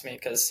that helps me,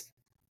 because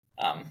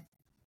I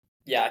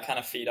kind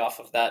of feed off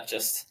of that,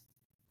 just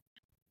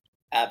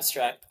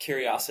abstract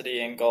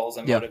curiosity and goals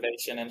and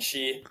motivation, and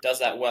she does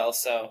that well,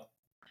 so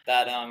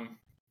that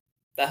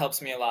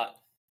helps me a lot.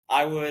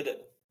 I would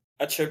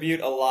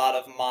attribute a lot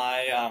of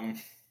my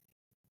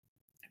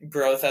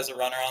growth as a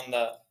runner on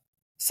the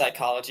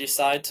psychology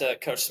side to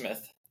Coach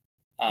Smith.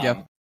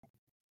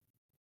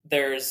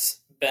 There's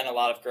been a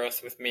lot of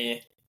growth with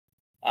me,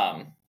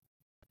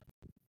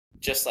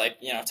 just like,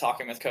 you know,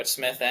 talking with Coach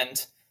Smith.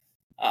 And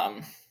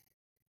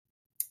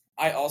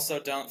I also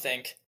don't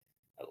think,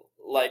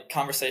 like,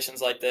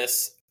 conversations like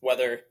this,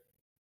 whether,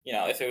 you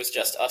know, if it was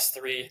just us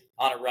three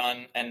on a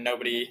run and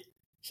nobody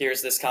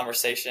hears this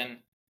conversation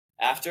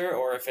after,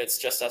 or if it's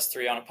just us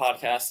three on a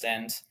podcast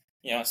and,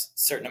 you know, a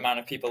certain amount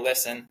of people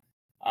listen,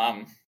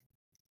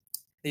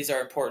 these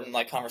are important,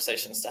 like,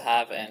 conversations to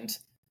have and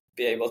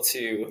be able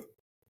to,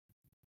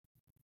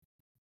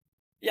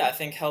 I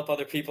think, help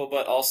other people,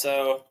 but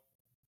also,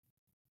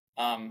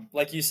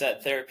 like you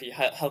said, therapy,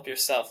 help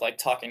yourself. Like,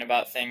 talking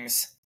about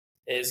things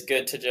is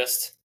good to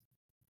just,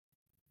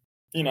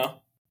 you know,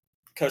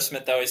 Coach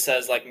Smith always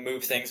says, like,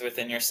 move things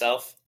within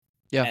yourself,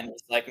 and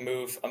just, like,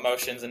 move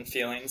emotions and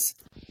feelings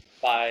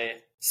by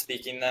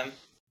speaking them.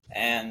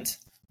 And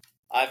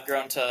I've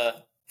grown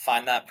to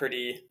find that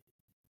pretty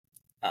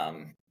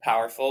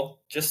powerful,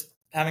 just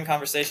having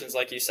conversations,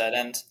 like you said.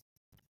 And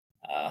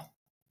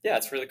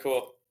it's really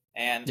cool.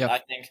 And I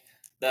think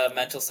the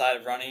mental side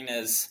of running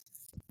is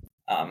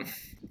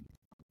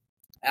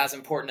as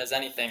important as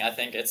anything. I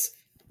think it's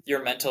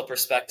your mental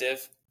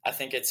perspective. I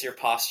think it's your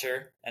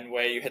posture and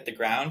way you hit the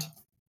ground,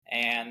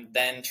 and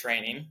then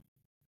training.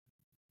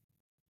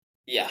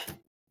 Yeah,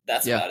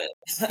 that's about it.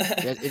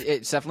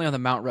 It's definitely on the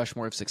Mount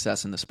Rushmore of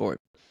success in the sport.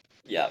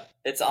 Yeah,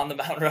 it's on the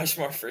Mount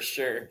Rushmore for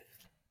sure.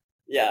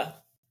 Yeah.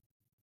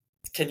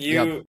 Can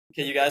you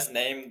guys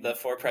name the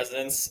 4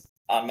 presidents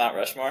on Mount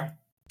Rushmore?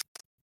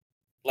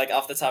 Like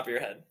off the top of your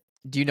head.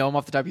 Do you know them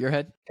off the top of your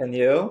head? Can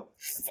you?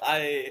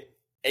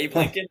 Abe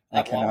Lincoln.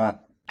 I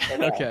cannot.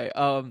 Okay.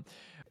 Well,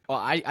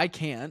 I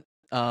can't.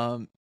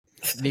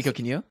 Nico,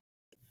 can you?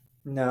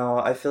 No,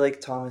 I feel like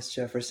Thomas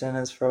Jefferson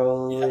is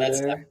probably That's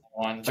there. definitely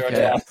one. George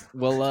Okay. Washington.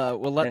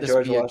 We'll let And this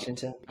George be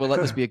Washington. we'll let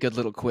this be a good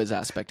little quiz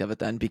aspect of it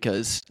then,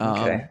 because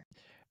Okay.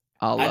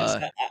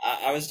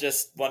 I was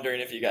just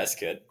wondering if you guys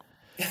could.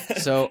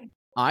 So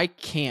I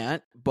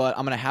can't, but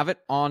I'm gonna have it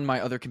on my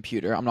other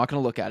computer. I'm not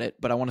gonna look at it,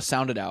 but I want to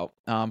sound it out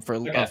for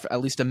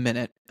at least a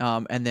minute.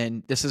 And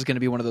then this is gonna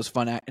be one of those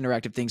fun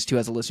interactive things too.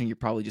 As a listener, you're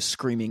probably just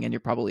screaming and you're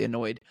probably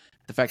annoyed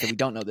at the fact that we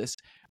don't know this.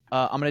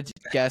 I'm gonna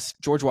guess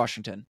George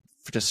Washington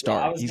to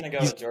start. I was gonna go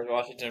with George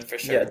Washington for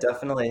sure. Yeah,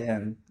 definitely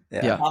him.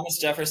 Yeah. Thomas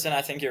Jefferson,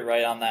 I think you're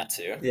right on that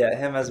too. Yeah,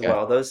 him as Okay.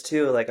 well. Those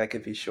two, like, I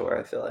could be sure,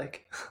 I feel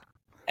like.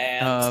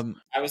 And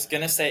I was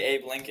gonna say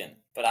Abe Lincoln,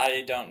 but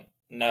I don't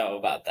know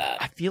about I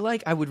that. feel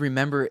like I would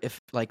remember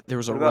if like there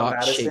was a What about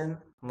rock shape. Madison?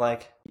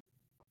 Like,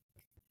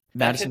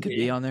 Madison could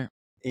be on there.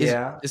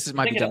 yeah. This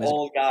might be Thinking dumb. of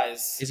old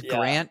guys. Is Yeah.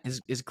 Grant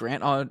is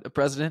Grant on a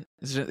president?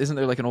 Isn't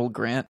there like an old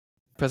Grant?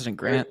 President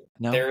Grant?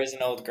 No. There is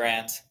an old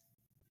Grant.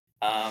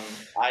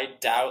 I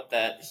doubt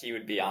that he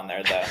would be on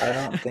there though. I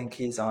don't think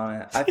he's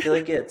on it. I feel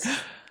like it's,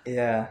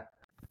 yeah.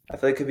 I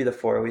feel like it could be the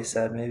 4 we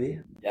said, maybe.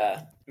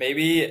 Yeah,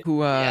 maybe.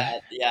 Who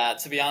Yeah.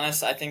 To be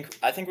honest, I think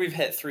we've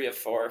hit 3 of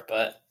 4,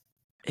 but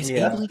is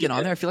Yeah. Abe Lincoln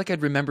on there? I feel like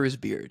I'd remember his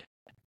beard.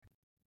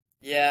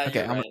 yeah,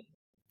 Okay, you're I'm right.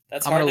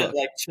 That's I'm hard gonna to look.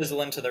 like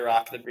chisel into the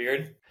rock, the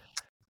beard.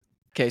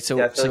 Okay, so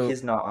Yeah, I feel so like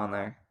he's not on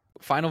there.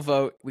 final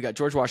vote. We got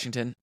George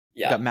Washington.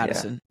 We Yeah. got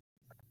Madison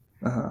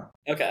Uh-huh.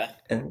 Okay.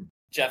 And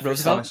Jefferson.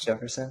 Roosevelt? Thomas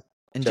Jefferson.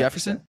 and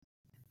Jefferson,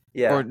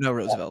 Yeah. or no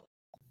Roosevelt.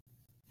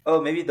 Oh,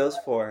 maybe those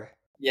 4.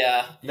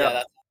 Yeah. No. Yeah.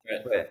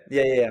 That's right.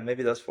 Wait. Yeah.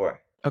 Maybe those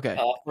 4. Okay.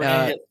 We're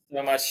gonna get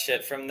so much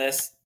shit from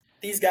this.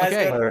 These guys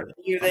Okay. go to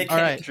you. They All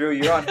can't. right. Drew,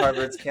 you're on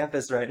Harvard's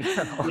campus right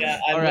now. Yeah.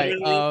 All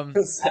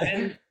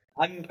right.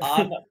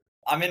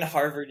 I'm in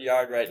Harvard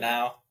Yard right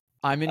now.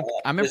 I'm this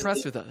impressed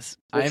is- with us.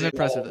 I am is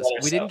impressed all with us.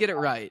 better We didn't stuff. get it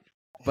right,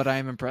 but I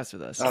am impressed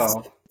with us.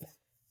 Oh.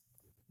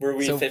 Were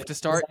we So 50? to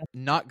start,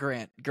 not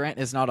Grant. Grant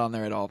is not on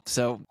there at all.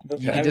 So you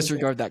Okay. can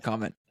disregard that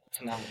comment.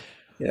 No.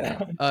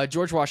 Yeah.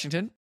 George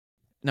Washington,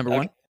 number Okay.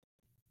 1.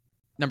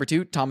 Number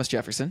 2, Thomas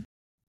Jefferson.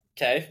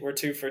 Okay, we're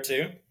 2 for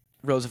 2.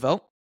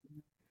 Roosevelt.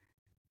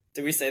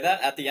 Did we say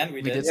that at the end?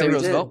 We did. did Yeah, say we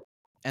Roosevelt.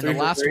 And 3 the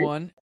for last 3.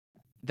 one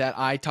that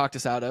I talked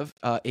us out of,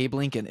 Abe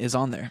Lincoln, is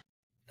on there.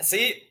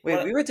 See, Wait,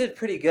 what- we did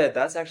pretty good.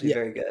 That's actually Yeah.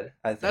 very good,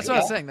 I think. That's what I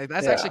was saying. Like,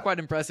 that's Yeah. actually quite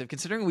impressive,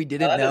 considering we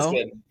didn't that is know.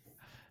 good.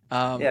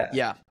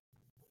 Yeah.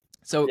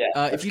 So Yeah, if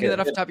that's you knew good. that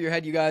off the top of your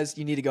head, you guys,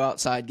 you need to go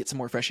outside, get some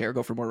more fresh air,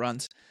 go for more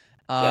runs.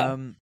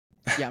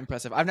 Yeah,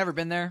 impressive. I've never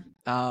been there.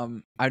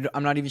 I'm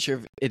not even sure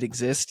if it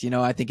exists. You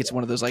know, I think it's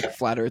one of those like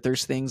flat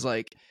earthers things.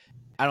 Like,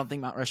 I don't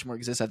think Mount Rushmore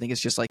exists. I think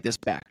it's just like this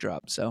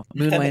backdrop. So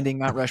moon landing,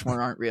 Mount Rushmore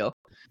aren't real.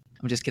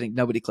 I'm just kidding.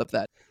 Nobody clipped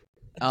that.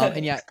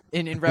 And yeah,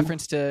 in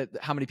reference to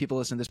how many people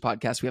listen to this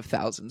podcast, we have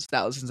thousands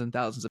and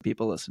thousands of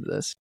people listen to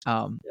this.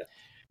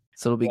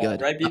 So it'll be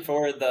good. Right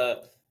before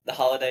the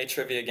holiday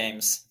trivia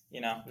games,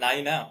 now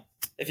you know.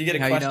 If you get a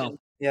Now you question, know.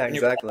 Yeah, When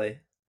you're- exactly.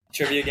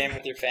 trivia game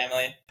with your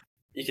family,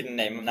 you can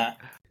name them now.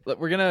 Look,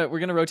 we're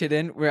gonna rotate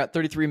in. We're at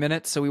 33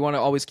 minutes, so we want to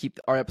always keep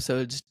our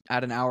episodes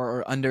at an hour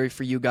or under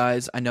for you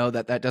guys. I know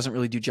that doesn't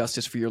really do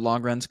justice for your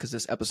long runs because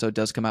this episode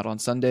does come out on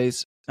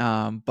Sundays.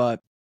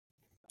 But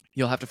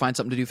you'll have to find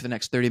something to do for the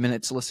next 30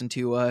 minutes. Listen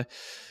to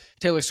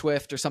Taylor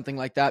Swift or something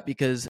like that,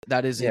 because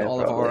that is in Yeah, all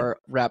probably. of our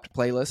wrapped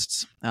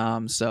playlists.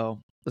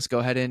 So let's go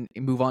ahead and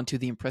move on to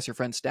the Impress Your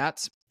Friend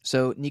stats.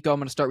 So Nico, I'm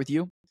going to start with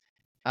you.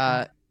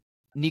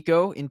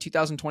 Nico, in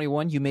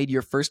 2021, you made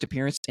your first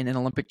appearance in an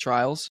Olympic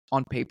trials.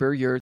 On paper,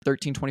 your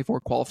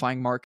 13:24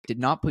 qualifying mark did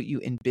not put you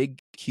in Big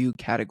Q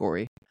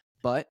category,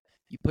 but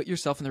you put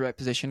yourself in the right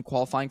position,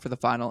 qualifying for the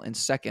final in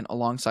second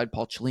alongside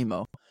Paul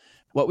Chelimo.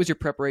 What was your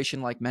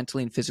preparation like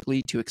mentally and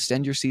physically to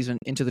extend your season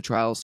into the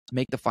trials,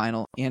 make the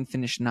final, and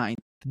finish ninth,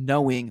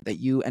 knowing that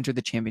you entered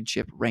the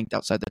championship ranked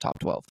outside the top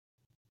 12?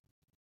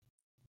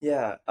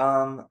 Yeah,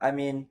 I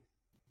mean,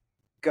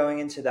 going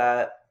into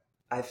that,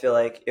 I feel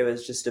like it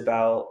was just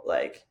about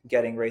like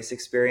getting race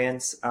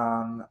experience.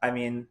 I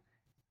mean,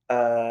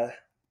 I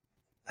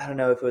don't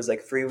know if it was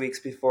like 3 weeks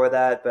before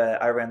that,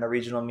 but I ran the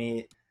regional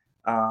meet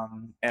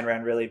and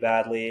ran really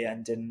badly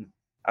and didn't.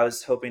 I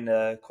was hoping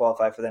to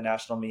qualify for the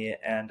national meet,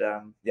 and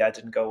it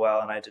didn't go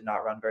well, and I did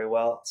not run very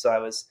well. So I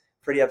was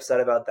pretty upset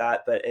about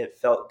that, but it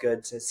felt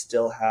good to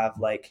still have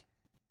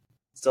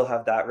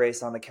that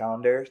race on the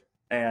calendar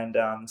and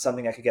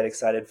something I could get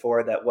excited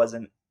for that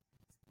wasn't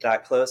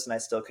that close, and I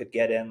still could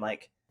get in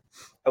like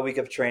a week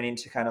of training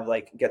to kind of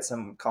like get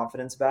some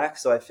confidence back.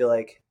 So I feel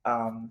like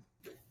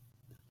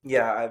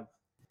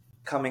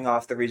coming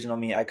off the regional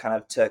meet, I kind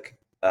of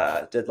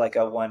did like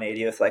a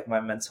 180 with like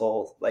my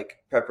mental like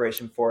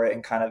preparation for it,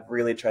 and kind of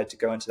really tried to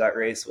go into that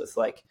race with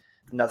like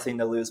nothing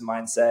to lose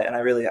mindset. And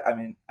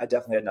I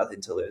definitely had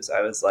nothing to lose.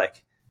 I was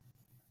like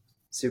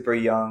super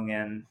young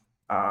and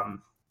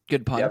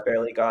Good pun. yeah,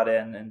 barely got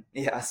in, and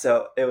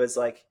so it was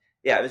like,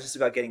 it was just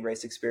about getting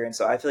race experience.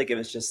 So I feel like it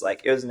was just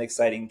like, it was an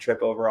exciting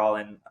trip overall,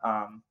 and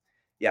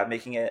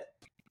making it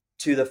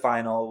to the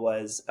final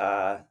was,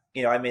 I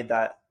made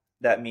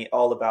that meet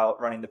all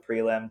about running the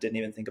prelim. Didn't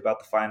even think about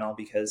the final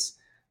because,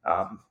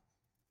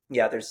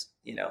 there's,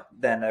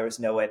 then there was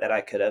no way that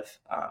I could have.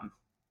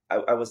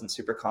 I wasn't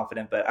super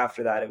confident, but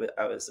after that,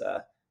 I was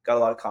got a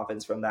lot of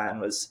confidence from that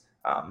and was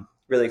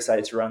really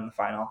excited to run the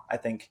final. I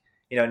think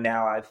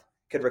now I've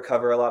could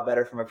recover a lot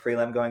better from a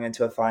prelim going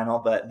into a final,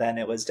 but then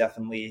it was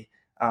definitely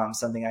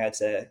something I had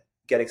to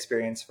get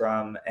experience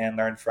from and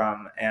learn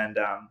from, and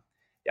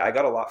I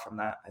got a lot from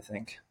that, I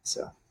think.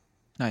 So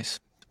nice.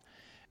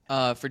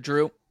 For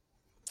Drew,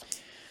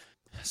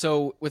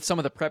 so with some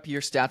of the prep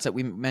year stats that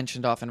we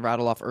mentioned off and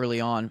rattle off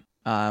early on,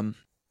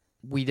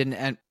 we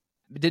didn't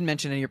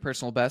mention any of your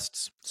personal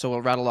bests, so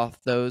we'll rattle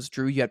off those.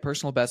 Drew, you had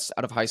personal bests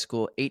out of high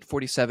school: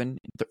 8:47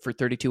 for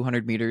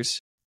 3,200 meters.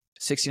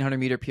 1,600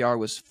 meter PR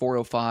was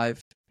 4:05.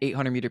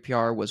 800 meter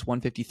PR was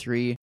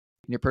 1:53. And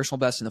your personal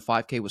best in the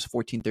 5K was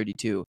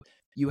 14:32.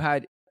 You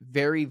had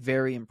very,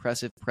 very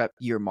impressive prep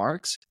year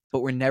marks, but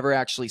were never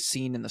actually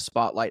seen in the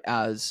spotlight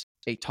as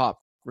a top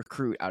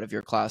recruit out of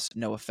your class.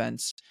 No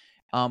offense.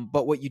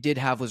 But what you did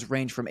have was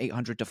range from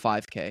 800 to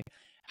 5K.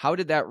 How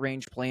did that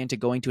range play into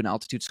going to an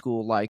altitude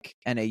school like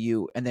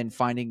NAU and then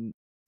finding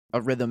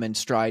a rhythm and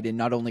stride in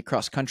not only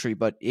cross country,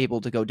 but able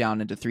to go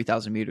down into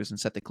 3,000 meters and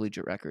set the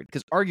collegiate record?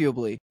 Because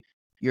arguably,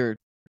 your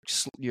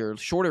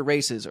shorter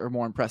races are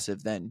more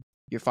impressive than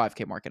your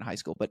 5K mark in high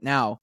school. But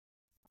now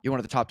you're one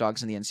of the top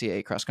dogs in the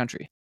NCAA cross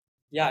country.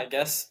 Yeah, I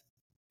guess.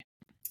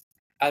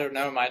 I don't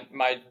know. My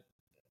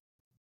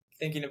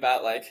thinking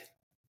about like,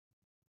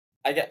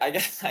 I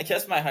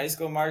guess my high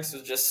school marks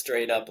was just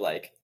straight up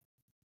like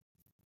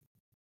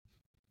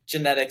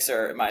genetics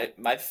or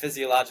my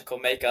physiological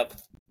makeup.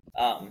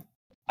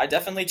 I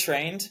definitely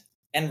trained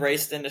and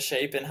raced into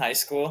shape in high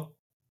school.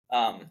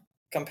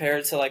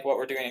 Compared to like what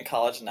we're doing in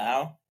college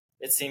now,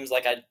 it seems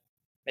like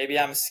maybe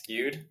I'm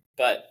skewed,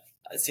 but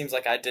it seems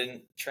like I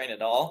didn't train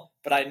at all.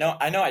 But I know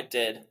I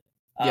did.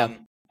 I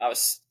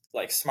was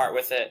like smart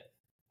with it.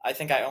 I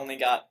think I only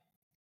got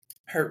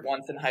hurt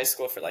once in high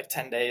school for like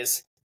 10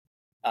 days.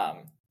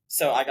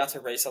 So I got to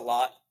race a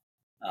lot.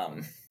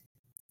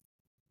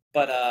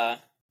 But I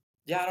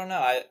don't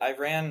know. I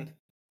ran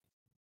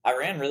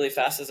really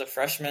fast as a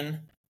freshman. It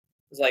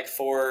was like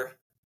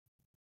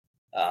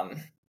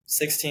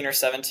 16 or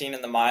 17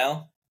 in the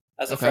mile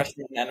as a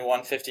freshman and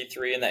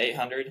 153 in the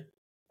 800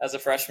 as a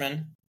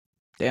freshman.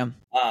 Damn.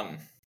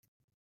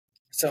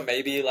 So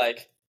maybe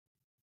like,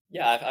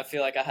 I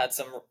feel like I had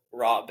some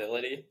raw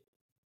ability,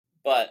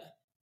 but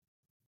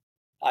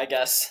I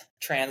guess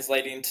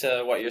translating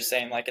to what you're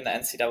saying, like in the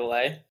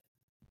NCAA,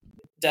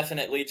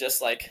 definitely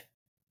just like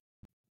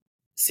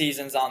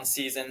seasons on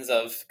seasons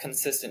of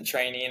consistent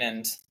training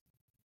and,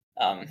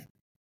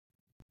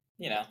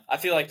 I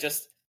feel like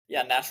just,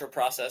 natural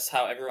process,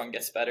 how everyone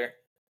gets better.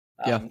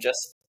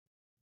 Just,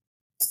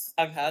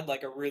 I've had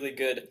like a really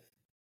good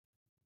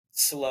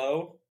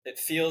it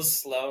feels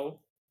slow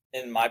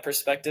in my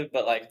perspective,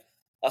 but like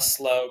a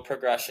slow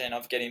progression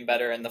of getting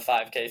better in the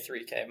 5K,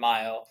 3K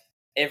mile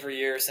every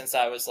year since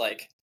I was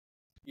like,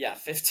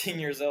 15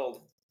 years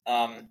old,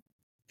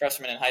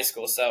 freshman in high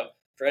school. So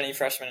for any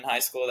freshman in high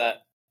school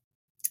that,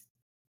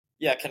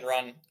 can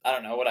run, I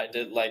don't know what I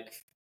did like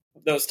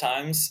those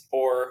times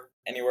or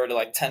anywhere to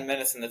like 10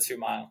 minutes in the 2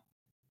 mile.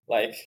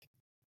 Like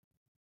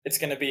it's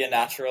going to be a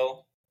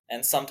natural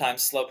and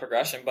sometimes slow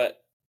progression,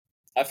 but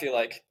I feel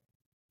like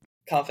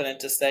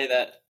confident to say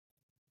that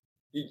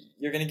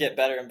you're going to get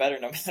better and better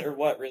no matter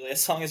what, really,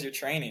 as long as you're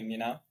training,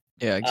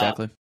 Yeah,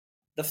 exactly.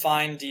 The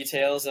fine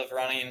details of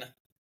running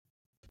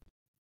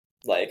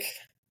like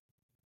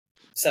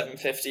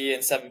 750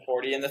 and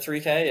 740 in the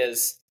 3K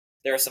is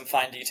there are some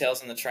fine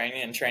details in the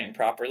training and training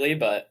properly,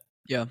 but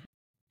it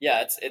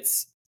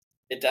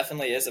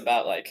definitely is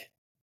about like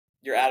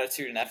your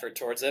attitude and effort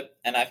towards it.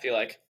 And I feel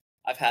like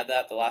I've had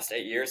that the last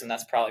 8 years, and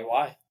that's probably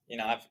why,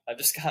 I've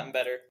just gotten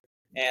better.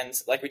 And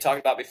like we talked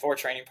about before,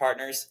 training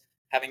partners,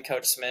 having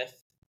Coach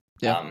Smith,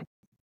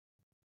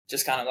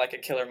 just kind of like a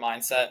killer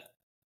mindset.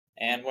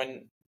 And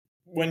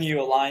when you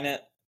align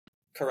it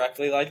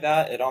correctly like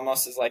that, it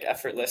almost is like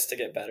effortless to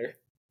get better.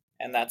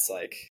 And that's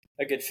like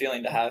a good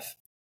feeling to have.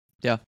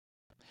 Yeah.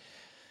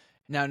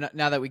 Now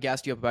that we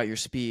gassed you up about your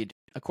speed,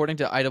 according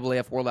to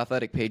IAAF World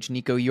Athletic page,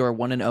 Nico, you are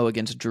 1-0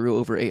 against Drew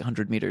over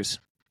 800 meters,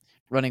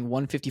 running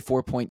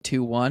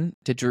 154.21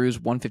 to Drew's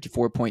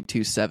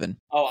 154.27.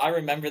 Oh, I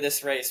remember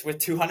this race with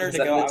 200 to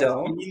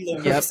go.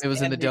 Yep, it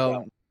was in the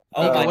dome.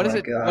 Oh, what does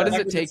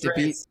it take to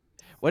beat?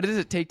 What does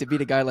it take to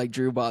beat a guy like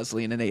Drew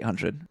Bosley in an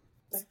 800?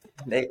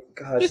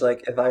 Gosh,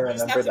 like if I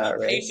remember that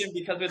race,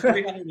 because with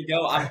 300 to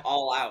go, I'm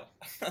all out.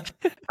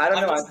 I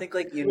don't know. I think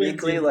like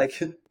uniquely, like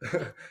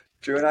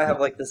Drew and I have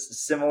like this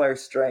similar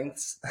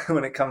strengths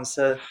when it comes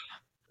to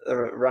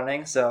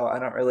running. So I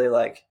don't really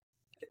like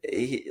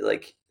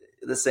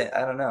the same. I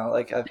don't know.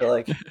 Like I feel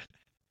like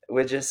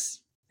we're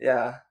just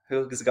Yeah,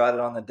 who's got it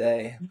on the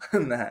day?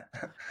 That.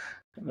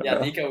 Yeah,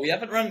 Nico, we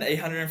haven't run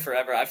 800 in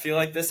forever. I feel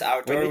like this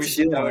outdoor, We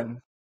should do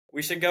one.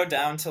 we should go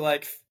down to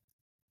like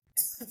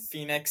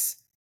Phoenix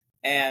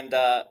and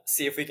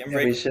see if we can Yeah,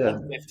 break we should.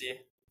 150.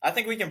 I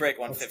think we can break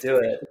Let's 150. do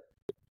it.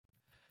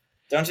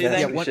 Don't you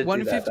Yes, think? we should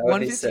do that. That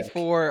would be sick.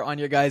 154 on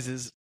your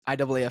guys'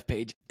 IAAF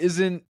page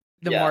isn't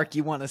the Yeah. mark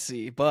you want to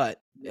see,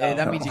 but No.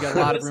 that means you got a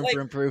lot of It's room like-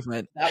 for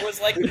improvement. That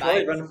was like We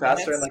probably 90 run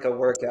faster in minutes. like a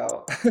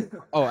workout.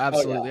 Oh,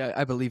 absolutely.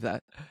 I believe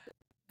that.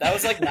 That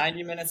was like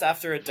 90 minutes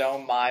after a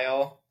dome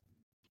mile,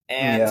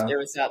 and Yeah. it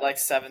was at like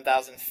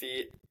 7,000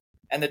 feet.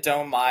 And the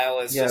dome mile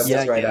is Yeah, just it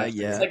was Yeah, right yeah, after.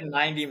 yeah. it's like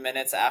 90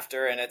 minutes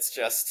after, and it's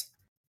just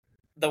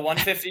the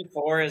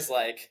 154 is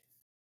like,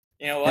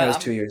 you know what? That was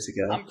 2 years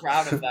ago. I'm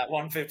proud of that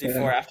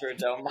 154 Yeah. after a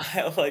dome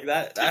mile. Like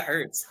that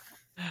hurts.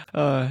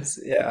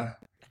 Yeah.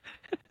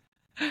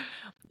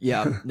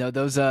 Yeah, no,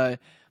 those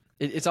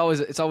it's always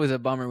a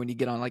bummer when you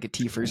get on like a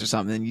T-First or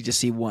something and you just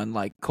see one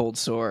like cold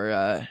sore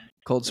Yeah.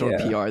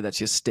 PR that's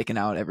just sticking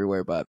out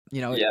everywhere. But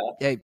Yeah.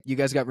 hey, you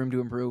guys got room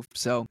to improve.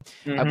 So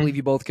I Mhm. believe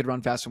you both could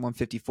run faster than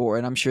 154,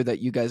 and I'm sure that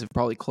you guys have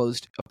probably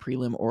closed a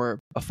prelim or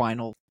a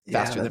final Yeah,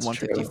 faster than that's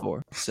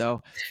 154.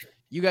 So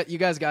you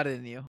guys got it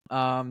in you.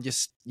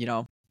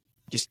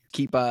 Just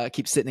keep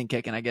sitting and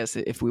kicking, I guess,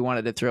 if we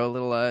wanted to throw a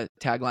little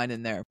tagline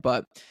in there.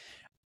 But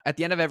at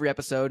the end of every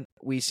episode,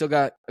 we still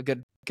got a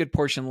good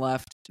portion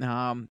left.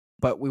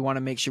 But we want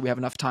to make sure we have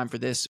enough time for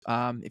this.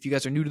 If you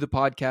guys are new to the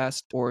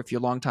podcast, or if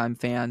you're longtime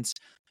fans,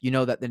 you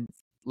know that the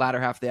latter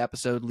half of the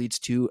episode leads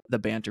to the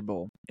Banter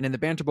Bowl. And in the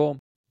Banter Bowl,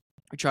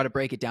 we try to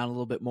break it down a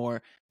little bit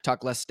more,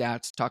 talk less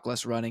stats, talk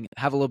less running,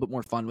 have a little bit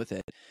more fun with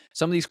it.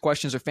 Some of these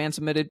questions are fan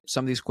submitted.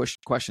 Some of these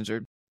questions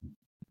are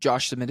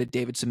Josh submitted,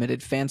 David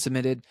submitted, fan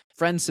submitted,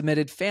 friends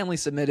submitted, family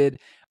submitted.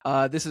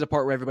 This is a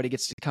part where everybody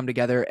gets to come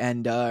together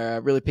and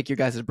really pick your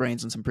guys'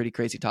 brains on some pretty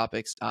crazy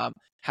topics.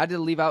 Had to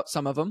leave out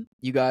some of them,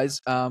 you guys.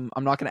 I'm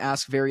not going to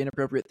ask very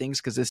inappropriate things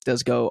because this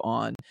does go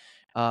on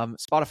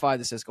Spotify,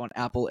 this does go on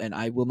Apple, and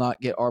I will not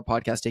get our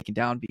podcast taken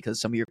down because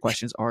some of your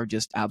questions are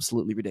just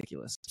absolutely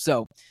ridiculous.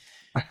 So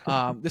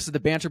this is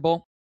the Banter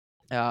Bowl.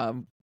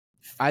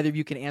 Either of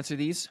you can answer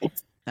these.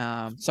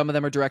 Some of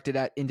them are directed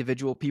at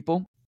individual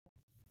people.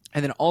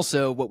 And then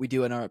also what we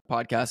do in our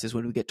podcast is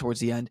when we get towards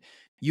the end,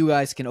 you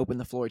guys can open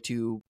the floor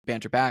to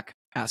banter back,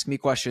 ask me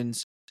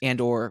questions,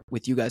 and or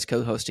with you guys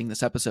co-hosting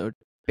this episode,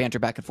 banter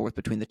back and forth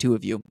between the two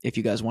of you if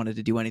you guys wanted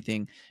to do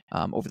anything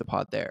over the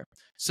pod there.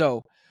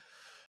 So,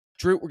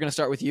 Drew, we're going to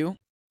start with you.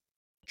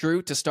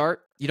 Drew, to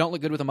start, you don't look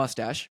good with a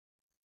mustache.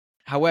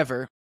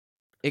 However,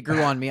 it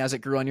grew on me as it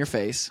grew on your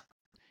face.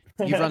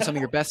 You've run some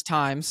of your best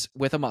times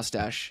with a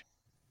mustache.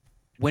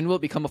 When will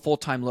it become a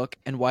full-time look,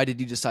 and why did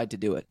you decide to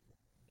do it?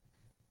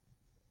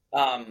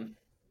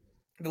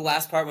 The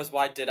last part was,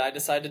 why did I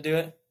decide to do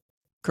it?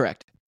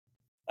 Correct.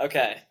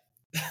 Okay.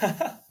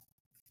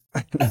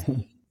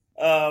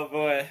 Oh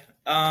boy.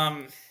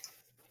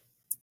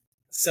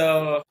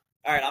 So,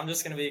 all right, I'm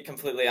just going to be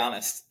completely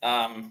honest.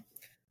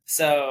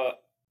 So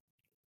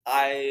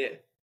I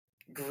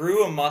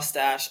grew a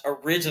mustache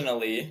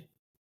originally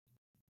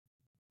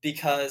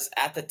because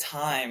at the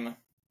time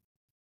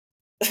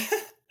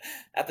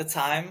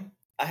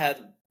I had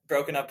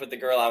broken up with the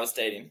girl I was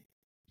dating.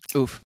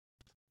 Oof.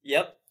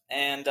 Yep.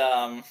 And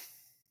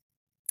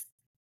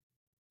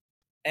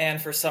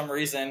for some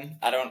reason,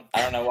 I don't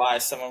know why,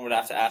 someone would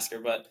have to ask her,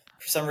 but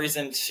for some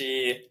reason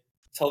she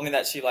told me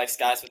that she likes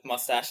guys with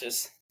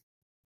mustaches.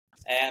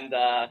 And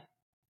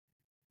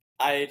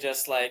I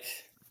just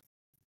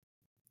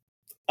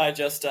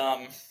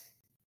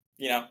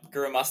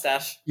grew a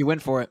mustache. You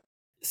went for it.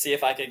 See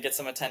if I could get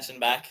some attention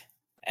back.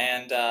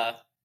 And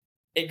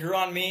it grew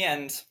on me,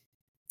 and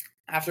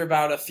after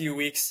about a few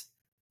weeks,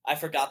 I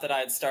forgot that I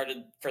had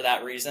started for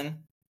that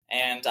reason,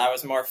 and I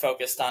was more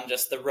focused on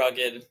just the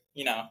rugged,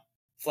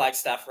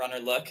 Flagstaff runner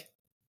look.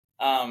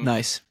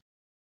 Nice.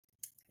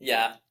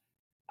 Yeah,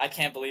 I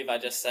can't believe I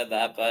just said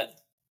that, but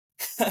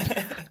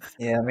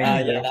Yeah, me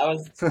yeah, neither.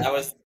 that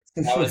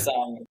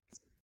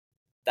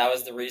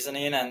was the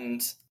reasoning,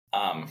 and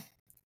I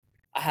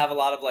have a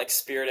lot of like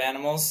spirit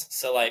animals.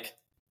 So like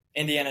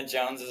Indiana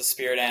Jones is a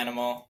spirit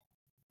animal.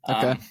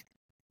 Okay.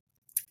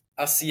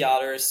 A sea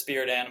otter is a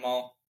spirit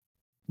animal.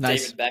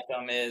 Nice. David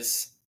Beckham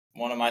is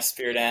one of my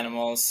spirit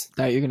animals.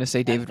 Thought you were gonna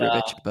say David And,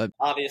 Ribich, but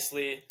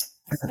Obviously,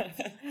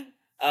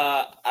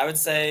 I would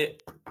say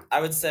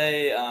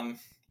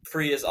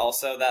Pre is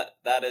also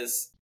that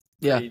is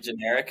pretty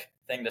generic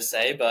thing to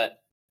say,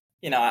 but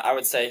I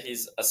would say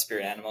he's a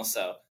spirit animal.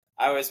 So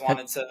I always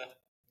wanted to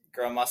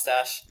grow a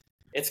mustache.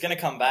 It's gonna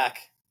come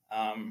back,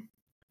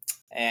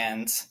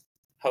 and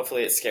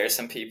hopefully it scares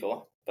some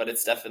people, but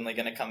it's definitely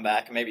gonna come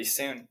back maybe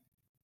soon.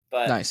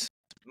 But nice.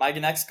 my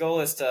next goal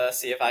is to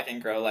see if I can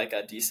grow like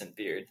a decent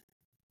beard,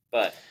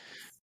 but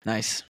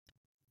Nice.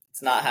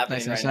 it's not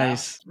happening right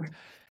Nice.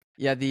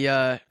 Yeah,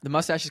 the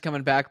mustache is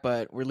coming back,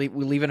 but we're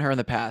leaving her in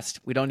the past.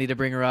 We don't need to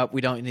bring her up.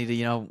 We don't need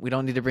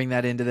to bring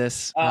that into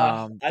this.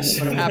 I But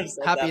shouldn't I'm have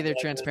said happy that, they're but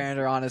I transparent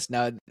or honest.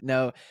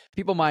 No,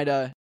 people might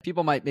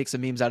People might make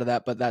some memes out of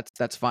that, but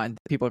that's fine.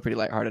 People are pretty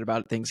lighthearted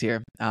about things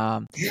here. I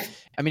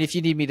mean, if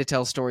you need me to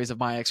tell stories of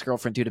my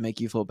ex-girlfriend too to make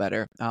you feel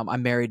better,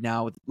 I'm married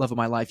now with love of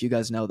my life. You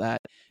guys know that.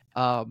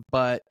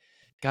 But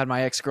God,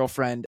 my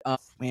ex-girlfriend,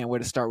 man, where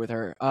to start with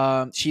her?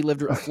 She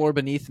lived a floor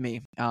beneath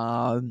me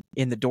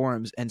in the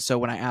dorms, and so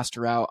when I asked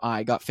her out,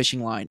 I got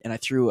fishing line and I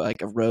threw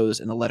like a rose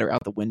and a letter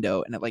out the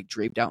window, and it like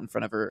draped out in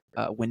front of her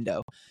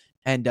window,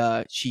 and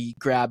she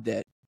grabbed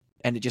it.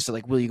 And it just said,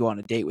 like, will you go on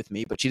a date with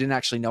me? But she didn't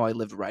actually know I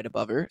lived right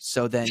above her.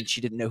 So then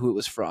she didn't know who it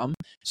was from.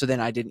 So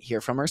then I didn't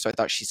hear from her. So I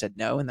thought she said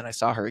no. And then I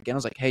saw her again. I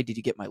was like, hey, did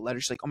you get my letter?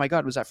 She's like, oh, my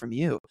God, was that from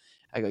you?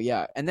 I go,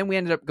 yeah. And then we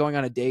ended up going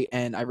on a date.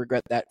 And I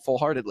regret that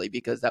full-heartedly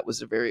because that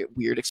was a very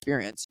weird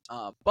experience.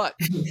 But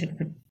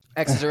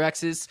X's are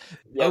X's,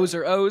 Yep. O's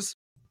are O's.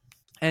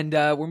 And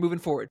we're moving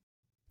forward.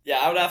 Yeah,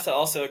 I would have to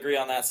also agree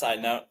on that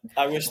side note.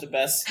 I wish the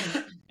best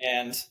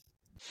and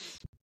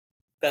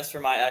best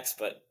for my ex,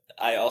 but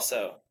I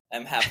also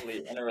am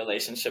happily in a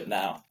relationship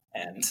now.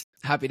 And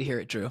Happy to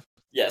hear it, Drew.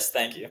 yes,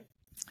 thank you.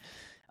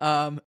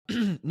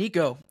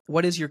 Nico,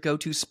 what is your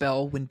go-to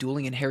spell when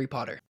dueling in Harry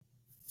Potter?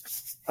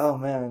 Oh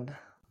man.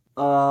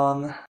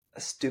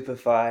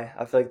 Stupefy.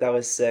 I feel like that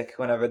was sick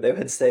whenever they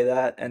would say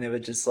that, and it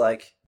would just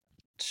like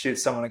shoot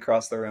someone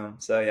across the room.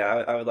 So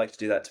yeah, I would like to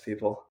do that to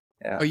people.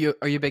 Yeah. Are you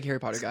a big Harry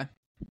Potter guy?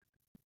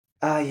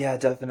 Yeah,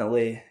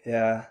 definitely.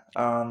 Yeah.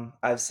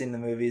 I've seen the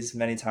movies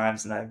many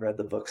times and I've read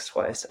the books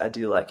twice. I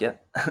do like it.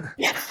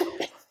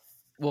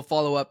 We'll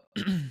follow up.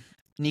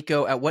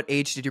 Nico, at what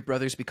age did your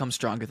brothers become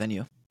stronger than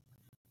you?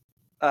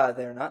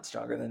 They're not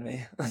stronger than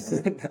me.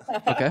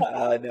 Okay.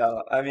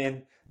 No. I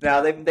mean,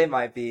 no, they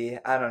might be.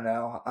 I don't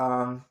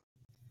know.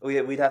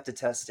 We'd have to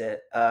test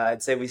it.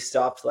 I'd say we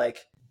stopped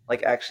like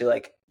actually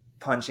like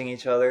punching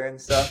each other and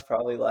stuff.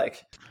 Probably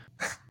like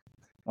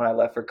when I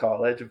left for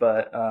college,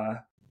 but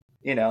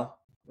you know,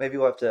 maybe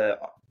we'll have to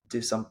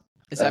do some.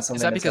 Is that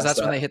something to because test that's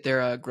when that. they hit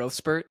their growth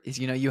spurt? Is,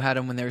 you know, you had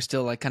them when they were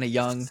still like kind of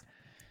young,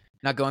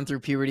 not going through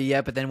puberty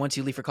yet, but then once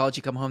you leave for college,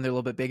 you come home, they're a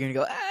little bit bigger, and you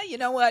go, you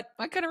know what?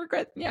 I kind of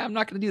regret. Yeah, I'm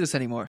not going to do this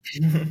anymore.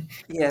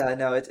 Yeah,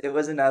 no, it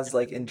wasn't as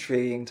like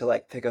intriguing to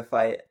like pick a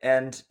fight.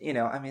 And, you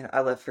know, I mean, I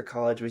left for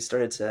college.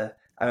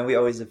 We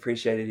always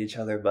appreciated each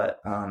other,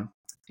 but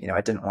you know,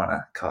 I didn't want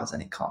to cause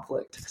any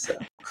conflict. So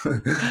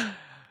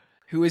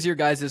Who is your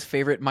guys'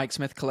 favorite Mike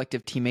Smith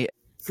collective teammate?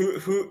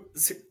 Who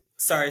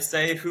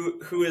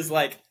is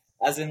like,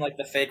 as in like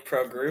the fake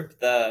pro group,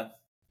 the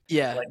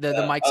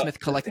Mike Smith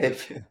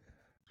collective.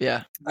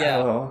 Yeah.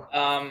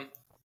 Oh.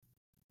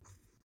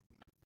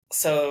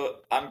 So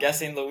I'm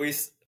guessing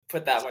Luis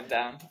put that one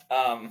down.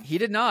 He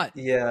did not.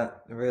 Yeah,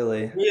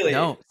 really. Really?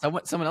 No,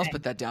 someone else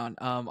put that down.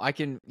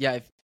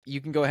 If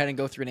you can go ahead and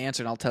go through an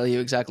answer and I'll tell you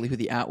exactly who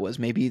the at was.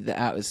 Maybe the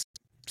at was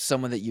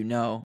someone that you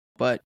know,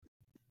 but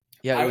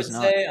yeah, it was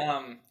not. I would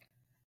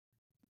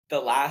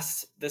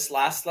say this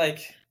last like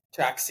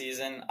track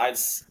season, I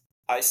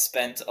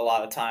spent a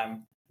lot of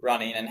time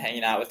running and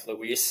hanging out with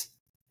Luis,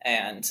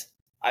 and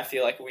I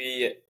feel like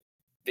we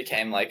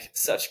became like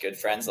such good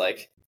friends.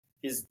 Like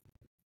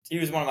he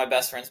was one of my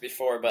best friends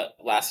before, but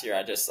last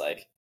year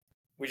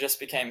we just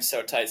became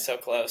so tight, so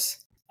close.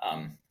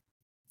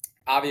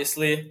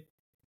 Obviously,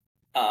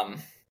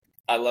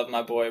 I love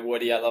my boy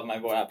Woody. I love my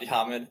boy Abdi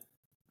Hamid.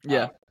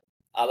 Yeah.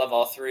 I love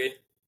all three.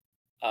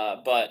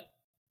 But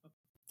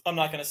I'm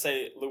not going to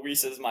say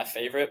Luis is my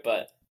favorite,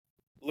 but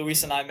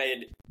Luis and I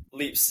made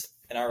leaps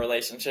in our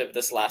relationship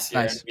this last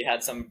year. Nice. And we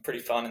had some pretty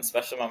fun and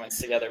special moments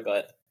together,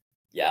 but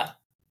yeah.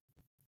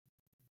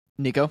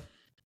 Nico?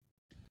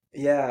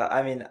 Yeah,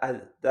 I mean,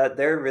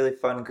 they're a really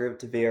fun group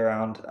to be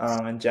around.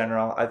 In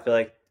general, I feel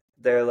like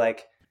they're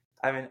like,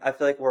 I mean, I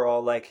feel like we're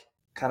all like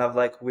kind of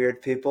like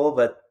weird people,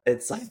 but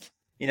it's like,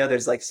 you know,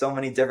 there's like so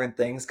many different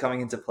things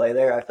coming into play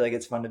there. I feel like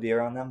it's fun to be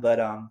around them, but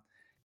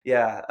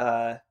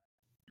yeah,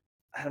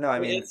 I don't know. I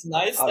mean, it's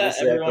nice that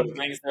obviously everyone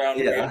brings their own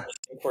weirdness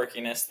and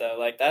quirkiness, though.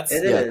 Like it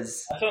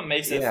is. that's what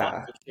makes it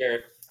fun for sure.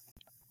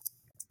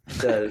 It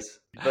does.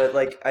 But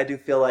like, I do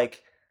feel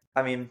like,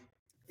 I mean,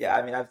 yeah,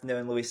 I mean, I've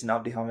known Luis and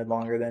Abdi Hamid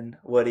longer than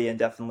Woody, and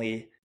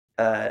definitely,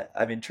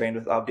 I've been trained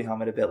with Abdi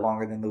Hamid a bit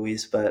longer than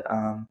Luis, but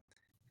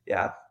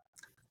yeah,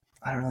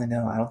 I don't really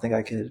know. I don't think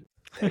I could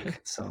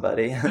pick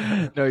somebody.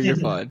 No, you're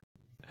fine.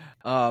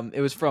 It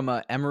was from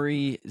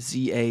Emery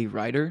Z.A.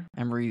 Ryder.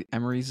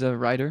 Emery's a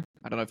writer.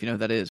 I don't know if you know who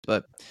that is,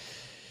 but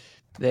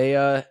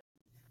they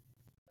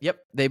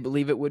they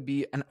believe it would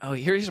be. And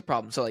here's a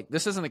problem. So like,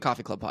 this isn't a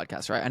coffee club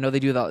podcast, right? I know they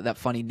do that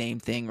funny name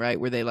thing, right?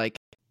 Where they like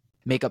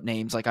make up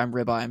names. Like I'm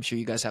Ribeye. I'm sure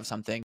you guys have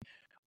something.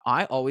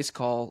 I always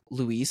call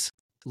Luis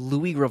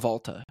Louis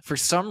Revolta. For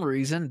some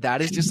reason,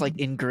 that is just like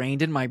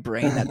ingrained in my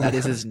brain that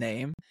is his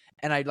name.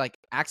 And I like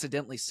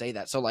accidentally say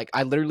that. So like,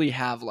 I literally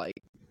have like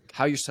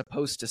how you're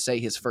supposed to say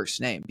his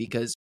first name,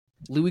 because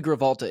Louis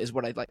Revolta is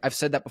what I like. I've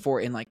said that before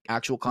in like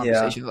actual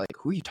conversations. Like,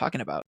 who are you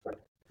talking about?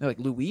 They're like,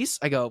 Luis?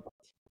 I go,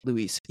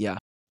 Luis. Yeah,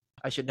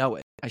 I should know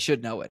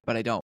it, but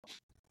I don't.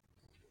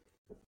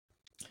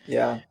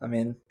 Yeah, I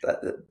mean,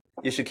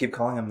 you should keep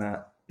calling him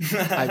that.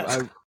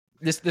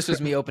 This was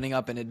me opening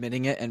up and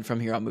admitting it, and from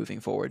here I'm moving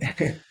forward.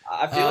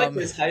 I feel like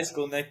his high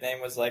school nickname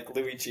was like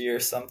Luigi or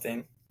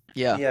something.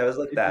 Yeah, Yeah, it was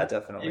like that,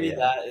 definitely. Maybe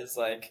that is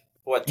like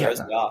what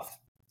throws me off.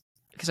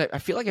 because I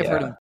feel like I've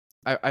heard him.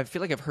 I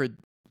feel like I've heard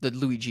the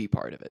Luigi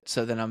part of it.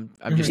 So then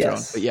I'm just thrown.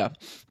 But yeah.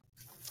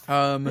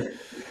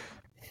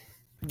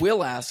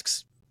 Will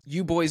asks,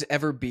 "You boys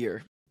ever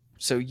beer?"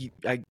 So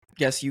I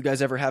guess you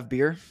guys ever have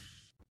beer?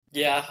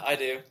 Yeah, I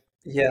do.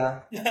 Yeah,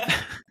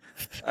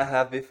 I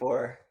have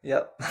before.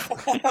 Yep.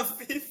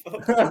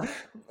 Before.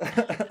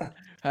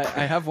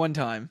 I have one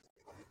time.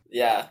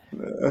 Yeah,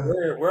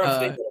 we're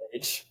of legal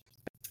age.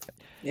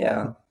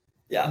 Yeah.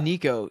 Yeah.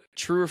 Nico,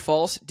 true or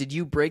false? Did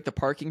you break the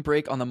parking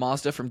brake on the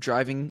Mazda from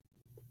driving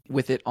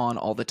with it on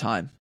all the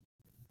time?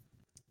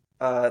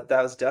 That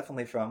was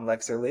definitely from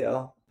Lex or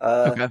Leo.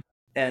 Okay.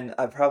 And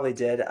I probably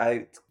did.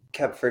 I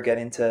kept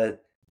forgetting to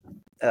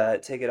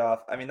take it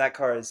off. I mean, that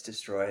car is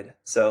destroyed.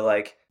 So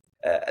like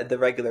the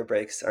regular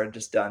brakes are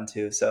just done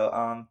too.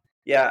 So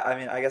yeah, I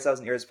mean, I guess I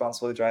was an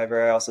irresponsible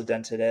driver. I also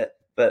dented it.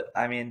 But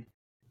I mean,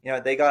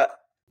 they got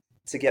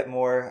to get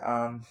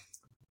more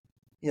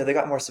they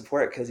got more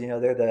support because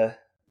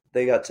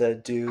they got to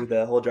do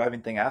the whole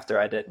driving thing after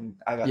I did, and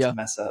I got to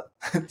mess up.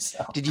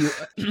 So. Did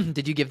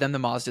you give them the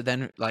Mazda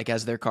then, like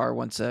as their car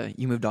once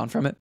you moved on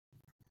from it?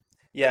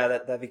 Yeah,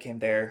 that became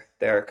their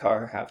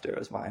car after it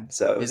was mine.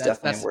 So it was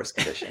definitely in worse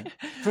condition.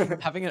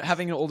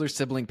 Having an older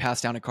sibling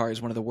pass down a car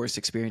is one of the worst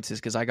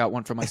experiences because I got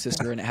one from my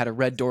sister and it had a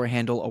red door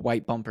handle, a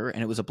white bumper,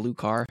 and it was a blue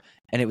car,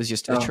 and it was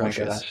just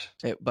atrocious.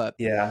 But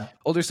yeah,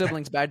 older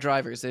siblings, bad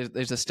drivers.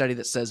 There's a study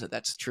that says that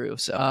that's true.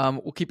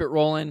 So we'll keep it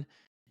rolling.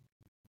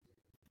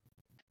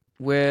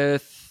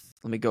 Let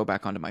me go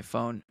back onto my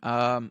phone.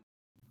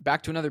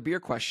 Back to another beer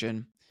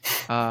question.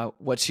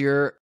 What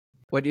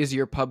is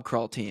your pub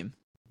crawl team?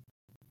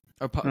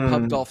 Or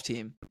pub golf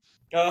team?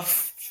 Oh,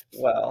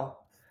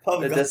 well,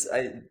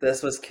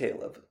 this was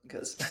Caleb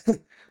because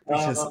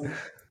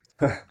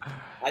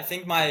I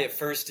think my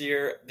first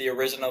year, the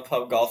original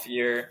pub golf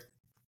year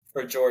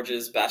for George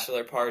Kush's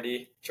bachelor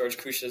party,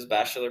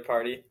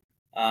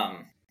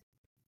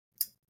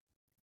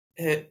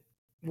 it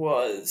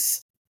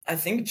was I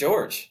think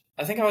George.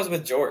 I think I was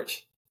with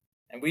George,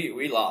 and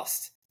we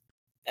lost.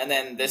 And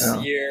then this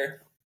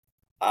year,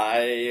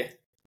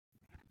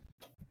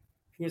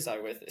 who was I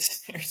with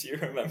this year? Do you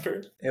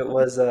remember? It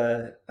was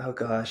oh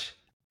gosh,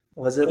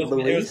 was it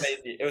Luis?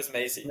 It was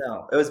Maisie.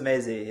 No, it was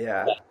Maisie.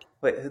 Yeah.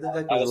 Wait, who the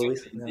heck was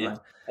Luis? And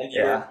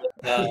you were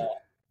with,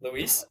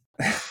 Luis?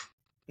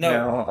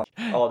 No.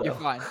 Aldo. You're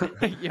fine.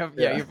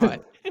 You're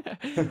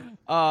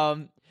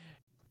fine.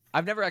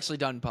 I've never actually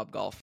done pub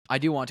golf. I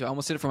do want to. I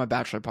almost did it for my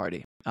bachelor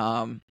party.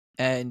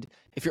 And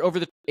if you're over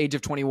the age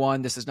of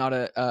 21, this is not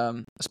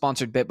a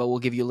sponsored bit, but we'll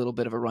give you a little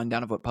bit of a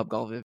rundown of what pub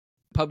golf is.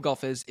 Pub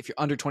golf is, if you're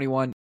under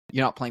 21,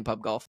 you're not playing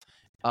pub golf.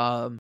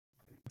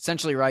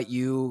 Essentially, right,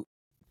 you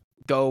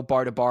go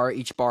bar to bar.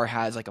 Each bar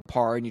has like a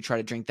par, and you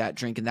try to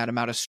drink in that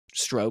amount of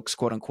strokes,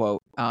 quote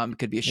unquote. It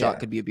could be a shot,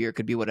 could be a beer,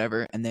 could be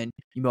whatever. And then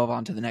you move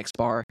on to the next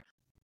bar.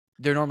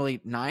 They're normally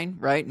 9,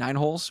 right? 9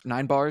 holes,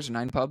 9 bars,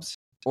 9 pubs?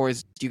 Or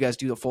do you guys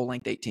do the full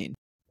length 18?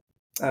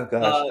 Oh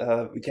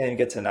gosh, we can't even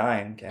get to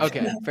 9.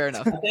 Okay, fair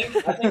enough.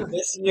 I think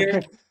this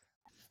year,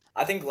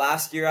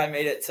 last year I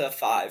made it to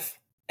 5,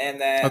 and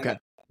then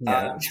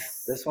yeah,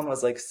 this one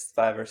was like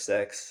 5 or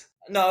 6.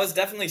 No, it was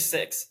definitely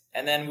 6,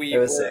 and then we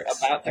were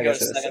about to go to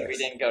 7. We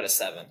didn't go to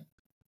 7.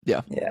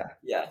 Yeah.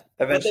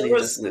 Eventually, you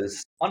just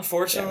lose.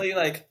 Unfortunately,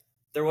 like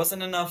there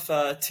wasn't enough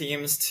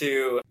teams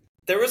to.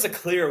 There was a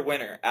clear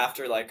winner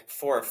after like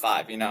 4 or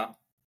 5.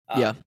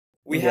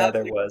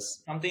 There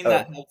was something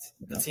that helped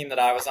the team that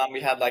I was on.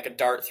 We had like a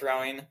dart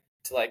throwing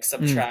to like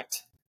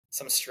subtract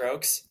some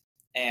strokes,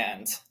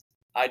 and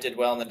I did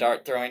well in the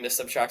dart throwing to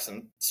subtract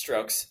some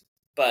strokes.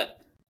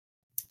 But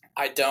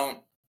I don't.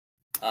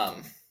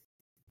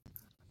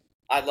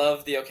 I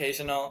love the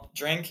occasional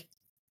drink,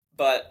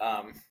 but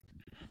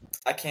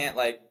I can't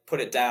like put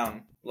it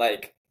down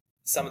like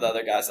some of the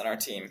other guys on our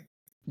team.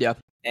 Yeah,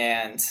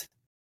 and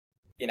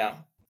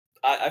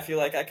I feel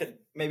like I could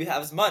maybe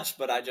have as much,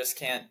 but I just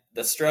can't.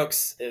 The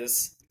strokes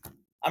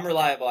I'm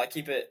reliable. I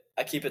keep it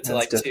to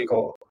like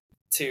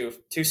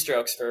two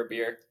strokes for a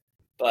beer,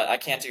 but I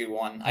can't do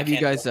 1. Have you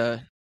guys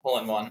pull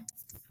in 1?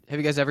 Have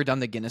you guys ever done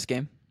the Guinness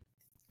game?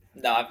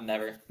 No, I've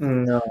never.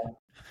 No.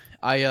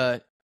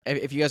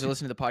 If you guys are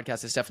listening to the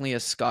podcast, it's definitely a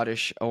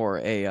Scottish or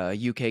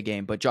a UK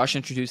game. But Josh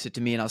introduced it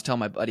to me, and I was telling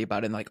my buddy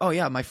about it. And like, oh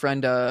yeah, my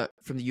friend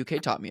from the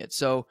UK taught me it.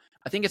 So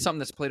I think it's something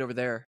that's played over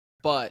there.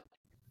 But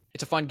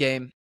it's a fun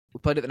game. We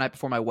played it the night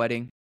before my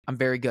wedding. I'm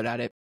very good at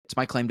it. It's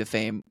my claim to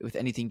fame with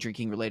anything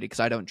drinking related because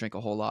I don't drink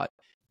a whole lot.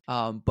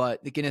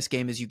 But the Guinness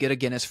game is you get a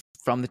Guinness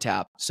from the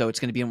tap. So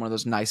it's going to be in one of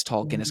those nice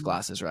tall Guinness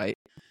glasses, right?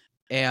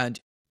 And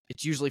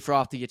it's usually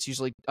frothy. It's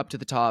usually up to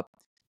the top.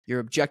 Your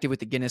objective with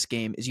the Guinness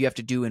game is you have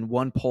to do in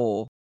one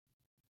pull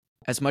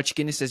as much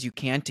Guinness as you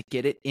can to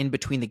get it in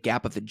between the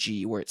gap of the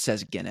G where it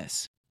says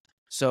Guinness.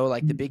 So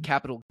like the big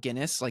capital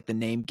Guinness, like the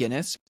name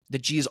Guinness, the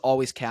G is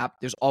always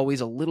capped. There's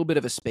always a little bit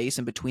of a space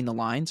in between the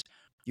lines.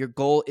 Your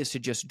goal is to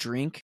just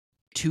drink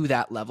to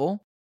that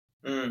level.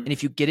 Mm. And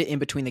if you get it in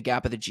between the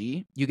gap of the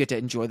G, you get to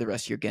enjoy the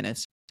rest of your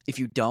Guinness. If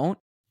you don't,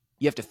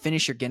 you have to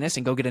finish your Guinness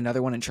and go get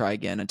another one and try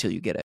again until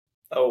you get it.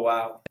 Oh,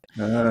 wow.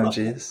 Oh,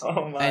 jeez.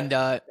 Oh, my.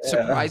 And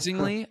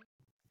surprisingly,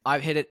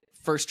 I've hit it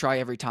first try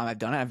every time I've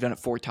done it. I've done it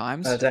 4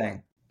 times. Oh,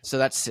 dang. So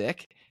that's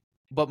sick.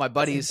 But my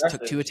buddies took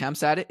impressive. 2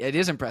 attempts at it. It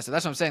is impressive.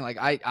 That's what I'm saying. Like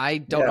I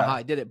don't know how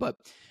I did it, but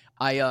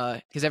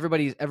because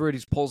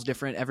everybody's poll's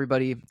different.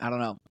 Everybody, I don't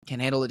know, can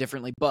handle it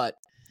differently. But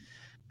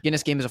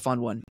Guinness game is a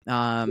fun one.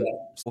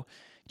 So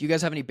do you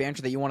guys have any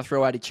banter that you want to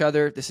throw at each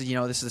other? This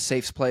is a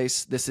safe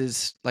place. This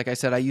is, like I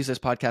said, I use this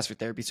podcast for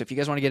therapy. So if you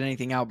guys want to get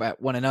anything out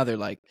about one another,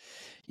 like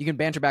you can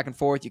banter back and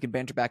forth. You can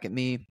banter back at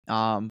me.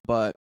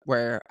 But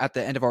we're at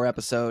the end of our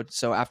episode.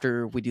 So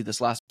after we do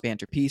this last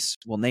banter piece,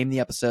 we'll name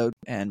the episode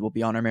and we'll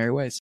be on our merry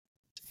ways.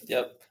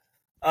 Yep.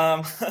 Do you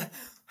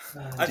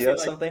have like,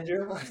 something,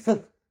 Drew?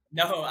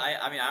 No,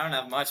 I mean, I don't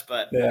have much,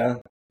 but Yeah.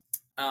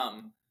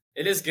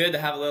 it is good to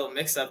have a little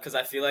mix up because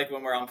I feel like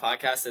when we're on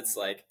podcasts, it's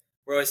like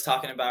we're always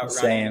talking about running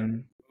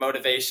Same.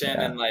 motivation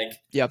and like,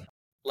 Yep.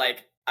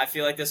 like I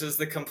feel like this was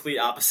the complete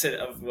opposite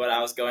of what I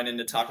was going in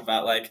to talk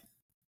about, like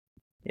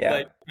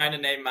trying to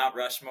name Mount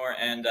Rushmore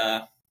and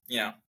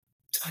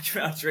talking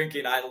about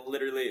drinking.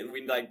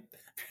 We like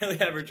barely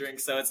ever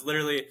drink, so it's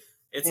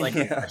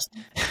like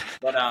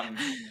but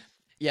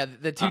Yeah,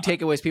 the 2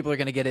 takeaways people are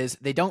going to get is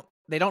they don't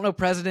know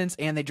presidents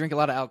and they drink a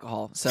lot of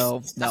alcohol.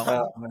 So no.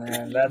 Oh,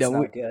 man, that's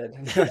not good.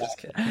 No, just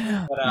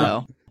kidding.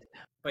 No.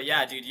 But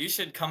yeah, dude, you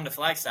should come to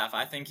Flagstaff.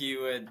 I think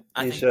you would.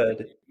 You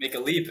should. Make a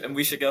leap, and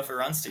we should go for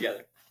runs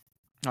together.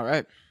 All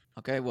right.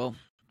 Okay. Well,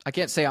 I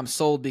can't say I'm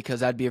sold because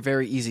that'd be a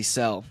very easy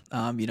sell.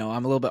 I'm a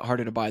little bit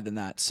harder to buy than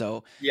that.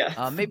 So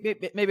yeah,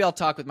 maybe I'll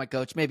talk with my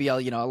coach. Maybe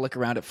I'll look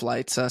around at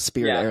flights,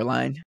 Spirit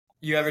Airline.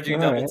 You ever do All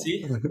double right.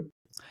 T?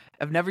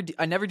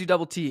 I never do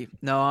double T.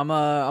 No, I'm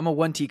a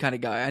 1T kind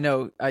of guy. I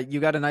know you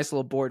got a nice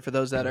little board for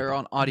those that are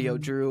on audio.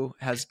 Drew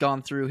has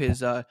gone through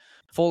his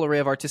full array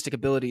of artistic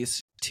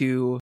abilities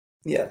to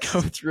Yes. go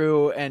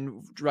through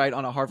and write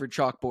on a Harvard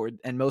chalkboard.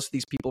 And most of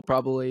these people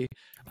probably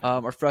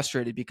are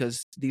frustrated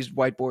because these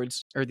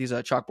whiteboards or these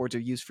chalkboards are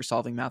used for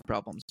solving math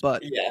problems.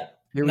 But Yeah,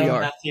 here we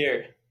are. Math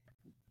here.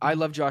 I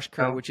love Josh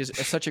Kerr, Oh. which is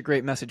such a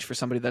great message for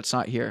somebody that's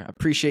not here. I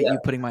appreciate you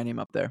putting my name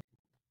up there.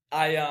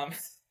 I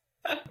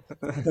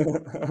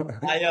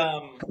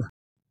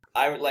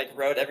like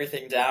wrote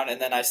everything down and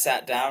then I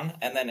sat down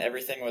and then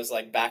everything was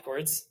like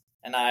backwards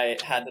and I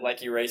had to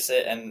like erase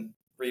it and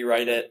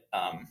rewrite it.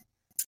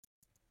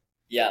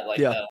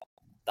 The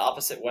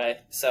opposite way.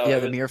 So Yeah, it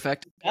the was mirror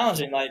effect.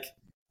 challenging. Like,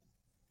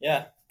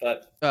 yeah,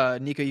 but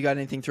Nico, you got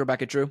anything to throw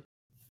back at Drew?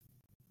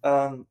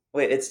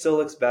 Wait, it still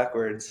looks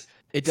backwards.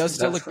 It does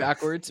still That's- look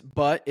backwards,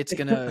 but I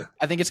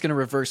think it's gonna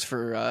reverse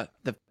for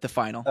the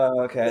final.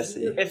 Oh, okay, I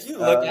see. if you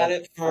look at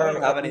it for I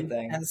don't have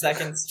anything. 10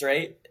 seconds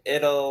straight,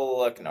 it'll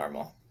look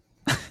normal.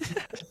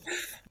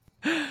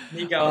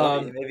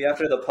 Nico, Maybe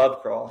after the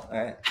pub crawl. All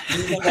right. do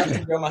you think I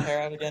should grow my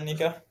hair out again,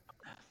 Nico?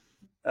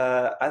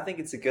 I think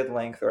it's a good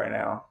length right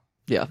now.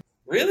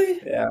 Really?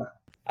 Yeah.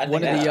 I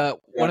One think of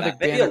the Maybe a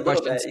banner little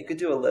questions. bit. You could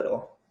do a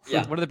little.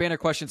 Yeah. One of the banner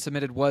questions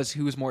submitted was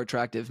who's more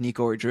attractive,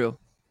 Nico or Drew?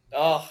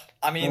 Oh,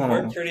 I mean, Oh.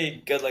 we're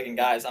pretty good-looking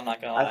guys. I'm not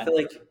gonna lie. I feel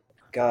like,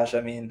 gosh, I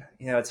mean,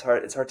 it's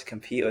hard to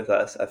compete with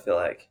us, I feel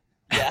like.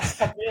 Yeah, I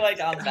feel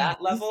like on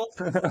that level,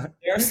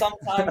 there are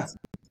sometimes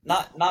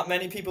not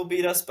many people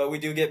beat us, but we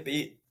do get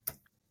beat.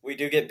 We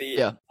do get beat.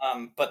 Yeah.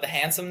 But the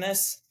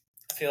handsomeness,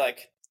 I feel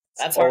like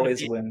that's hard to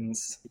always beat.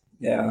 wins.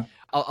 Yeah.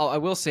 I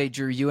will say,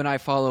 Drew, you and I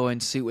follow in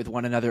suit with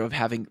one another of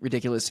having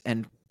ridiculous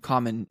and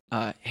common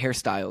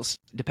hairstyles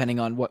depending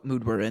on what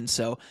mood we're in.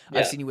 So Yeah.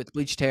 I've seen you with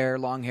bleached hair,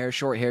 long hair,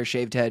 short hair,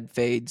 shaved head,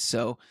 fades.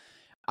 So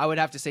I would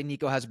have to say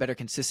Nico has better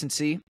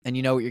consistency, and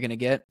you know what you're gonna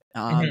get.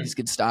 He's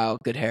good style,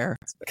 good hair.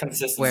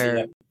 Consistency. Where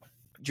yeah.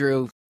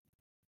 Drew,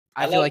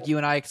 I feel love- like you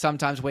and I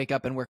sometimes wake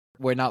up and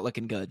we're not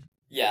looking good.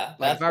 Yeah,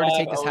 Like that's if I were to why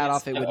take I've this hat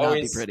always- off, it I've would not be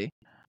always- pretty.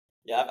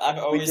 Yeah, I've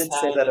We always did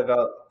say that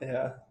about,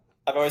 yeah.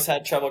 I've always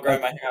had trouble growing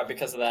my hair out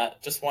because of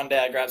that. Just one day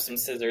I grabbed some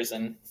scissors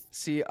and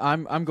See,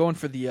 I'm going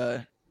for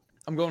the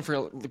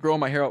growing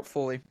my hair out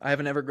fully. I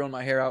haven't ever grown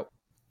my hair out,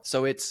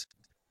 so it's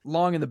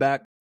long in the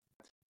back,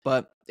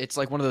 but it's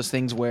like one of those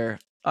things where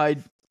I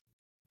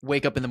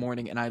wake up in the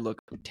morning and I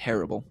look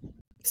terrible.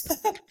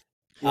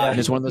 Yeah.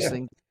 It's one of those Yeah.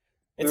 things.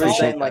 We it's were all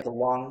saying like the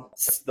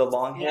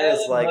long hair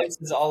is like,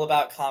 is all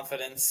about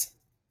confidence.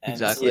 And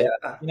Exactly.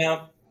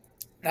 yeah.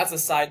 That's a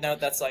side note.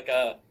 That's like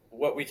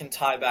what we can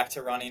tie back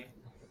to running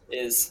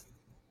is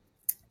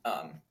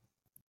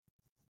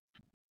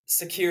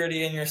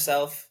security in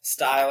yourself,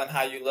 style, and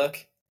how you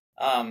look,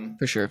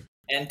 For sure.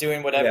 and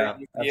doing whatever Yeah,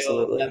 you feel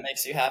absolutely. that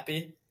makes you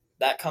happy.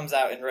 That comes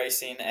out in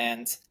racing,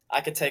 and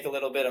I could take a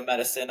little bit of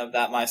medicine of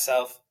that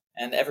myself,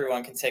 and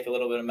everyone can take a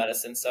little bit of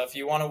medicine. So if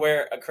you want to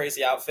wear a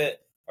crazy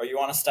outfit, or you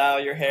want to style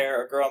your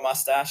hair or grow a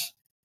mustache,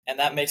 and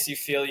that makes you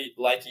feel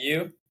like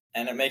you,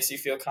 and it makes you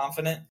feel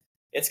confident,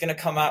 it's going to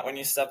come out when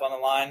you step on the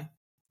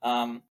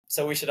line.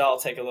 So we should all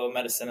take a little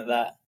medicine of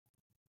that.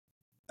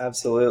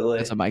 Absolutely.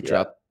 That's a mic Yeah.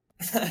 drop.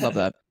 Love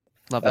that.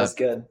 Love That was that.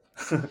 good.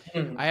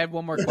 I had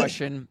one more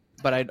question,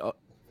 but I'm going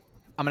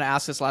to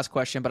ask this last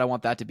question, but I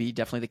want that to be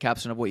definitely the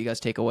capstone of what you guys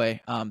take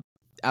away.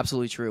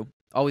 Absolutely true.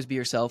 Always be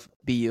yourself.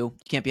 Be you. You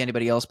can't be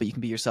anybody else, but you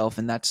can be yourself,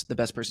 and that's the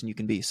best person you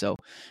can be. So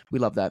we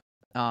love that.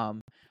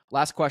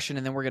 Last question,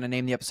 and then we're going to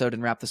name the episode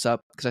and wrap this up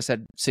because I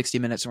said 60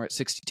 minutes and we're at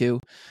 62.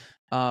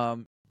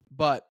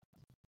 But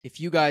if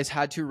you guys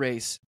had to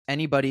race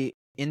anybody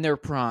in their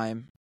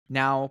prime,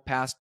 now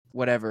past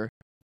whatever,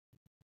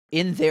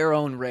 in their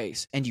own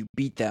race, and you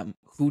beat them,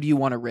 who do you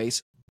want to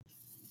race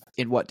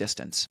in what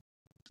distance?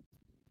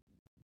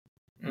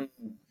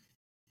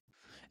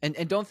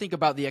 And don't think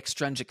about the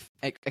extrinsic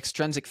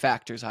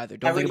factors either.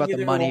 Don't think about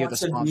the money or the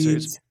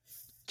sponsors.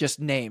 Just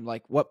name,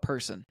 like, what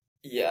person.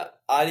 Yeah,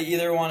 I'd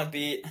either want to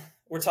beat,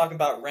 we're talking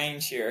about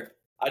range here.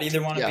 I'd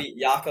either want to beat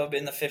Jakob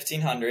in the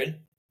 1500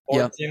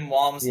 or Jim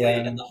Walmsley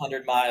in the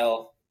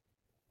 100-mile.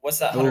 What's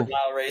that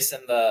 100-mile race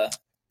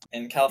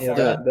in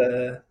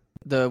California?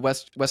 The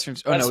Western.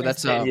 Oh no,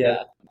 that's State,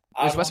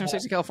 Is Western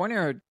States in California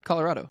or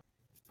Colorado?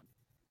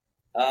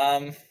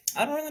 I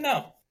don't really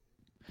know,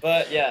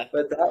 but yeah.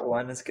 But that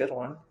one is a good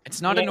one.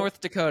 It's not in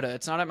North Dakota.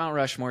 It's not at Mount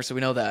Rushmore, so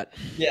we know that.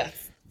 Yeah,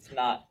 it's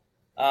not.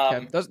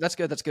 Okay. That's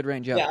good. That's a good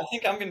range. Yeah. Yeah, I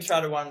think I'm going to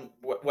try to run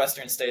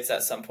Western States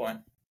at some point.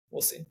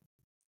 We'll see.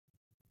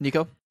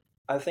 Nico?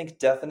 I think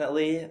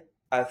definitely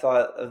I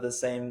thought of the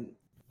same,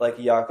 like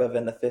Jakob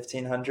in the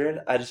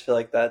 1500. I just feel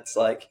like that's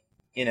like,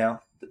 the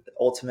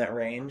ultimate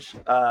range.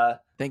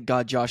 Thank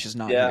God Josh is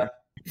not here.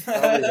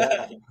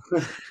 That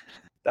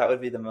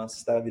would be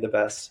the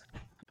best.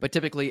 But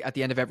typically at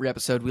the end of every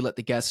episode, we let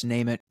the guests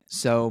name it.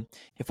 So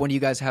if one of you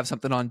guys have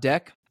something on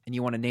deck and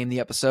you want to name the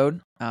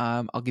episode,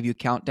 I'll give you a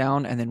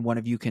countdown, and then one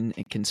of you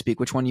can speak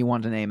which one you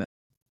want to name it.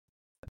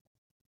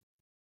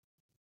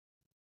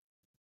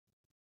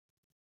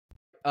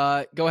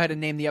 Go ahead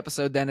and name the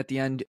episode then at the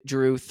end,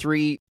 Drew.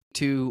 3,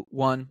 2,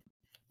 1.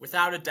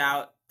 Without a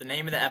doubt, the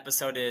name of the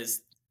episode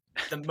is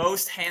The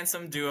Most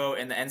Handsome Duo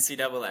in the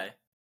NCAA.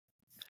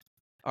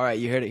 All right,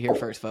 you heard it here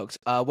first, folks.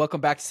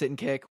 Welcome back to Sit and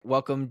Kick.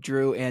 Welcome,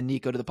 Drew and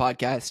Nico, to the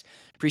podcast.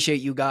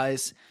 Appreciate you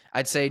guys.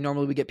 I'd say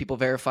normally we get people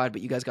verified,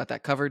 but you guys got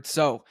that covered.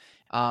 So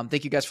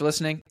thank you guys for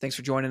listening. Thanks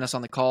for joining us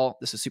on the call.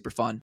 This is super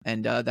fun.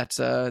 And that's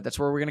where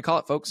we're going to call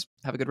it, folks.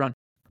 Have a good run.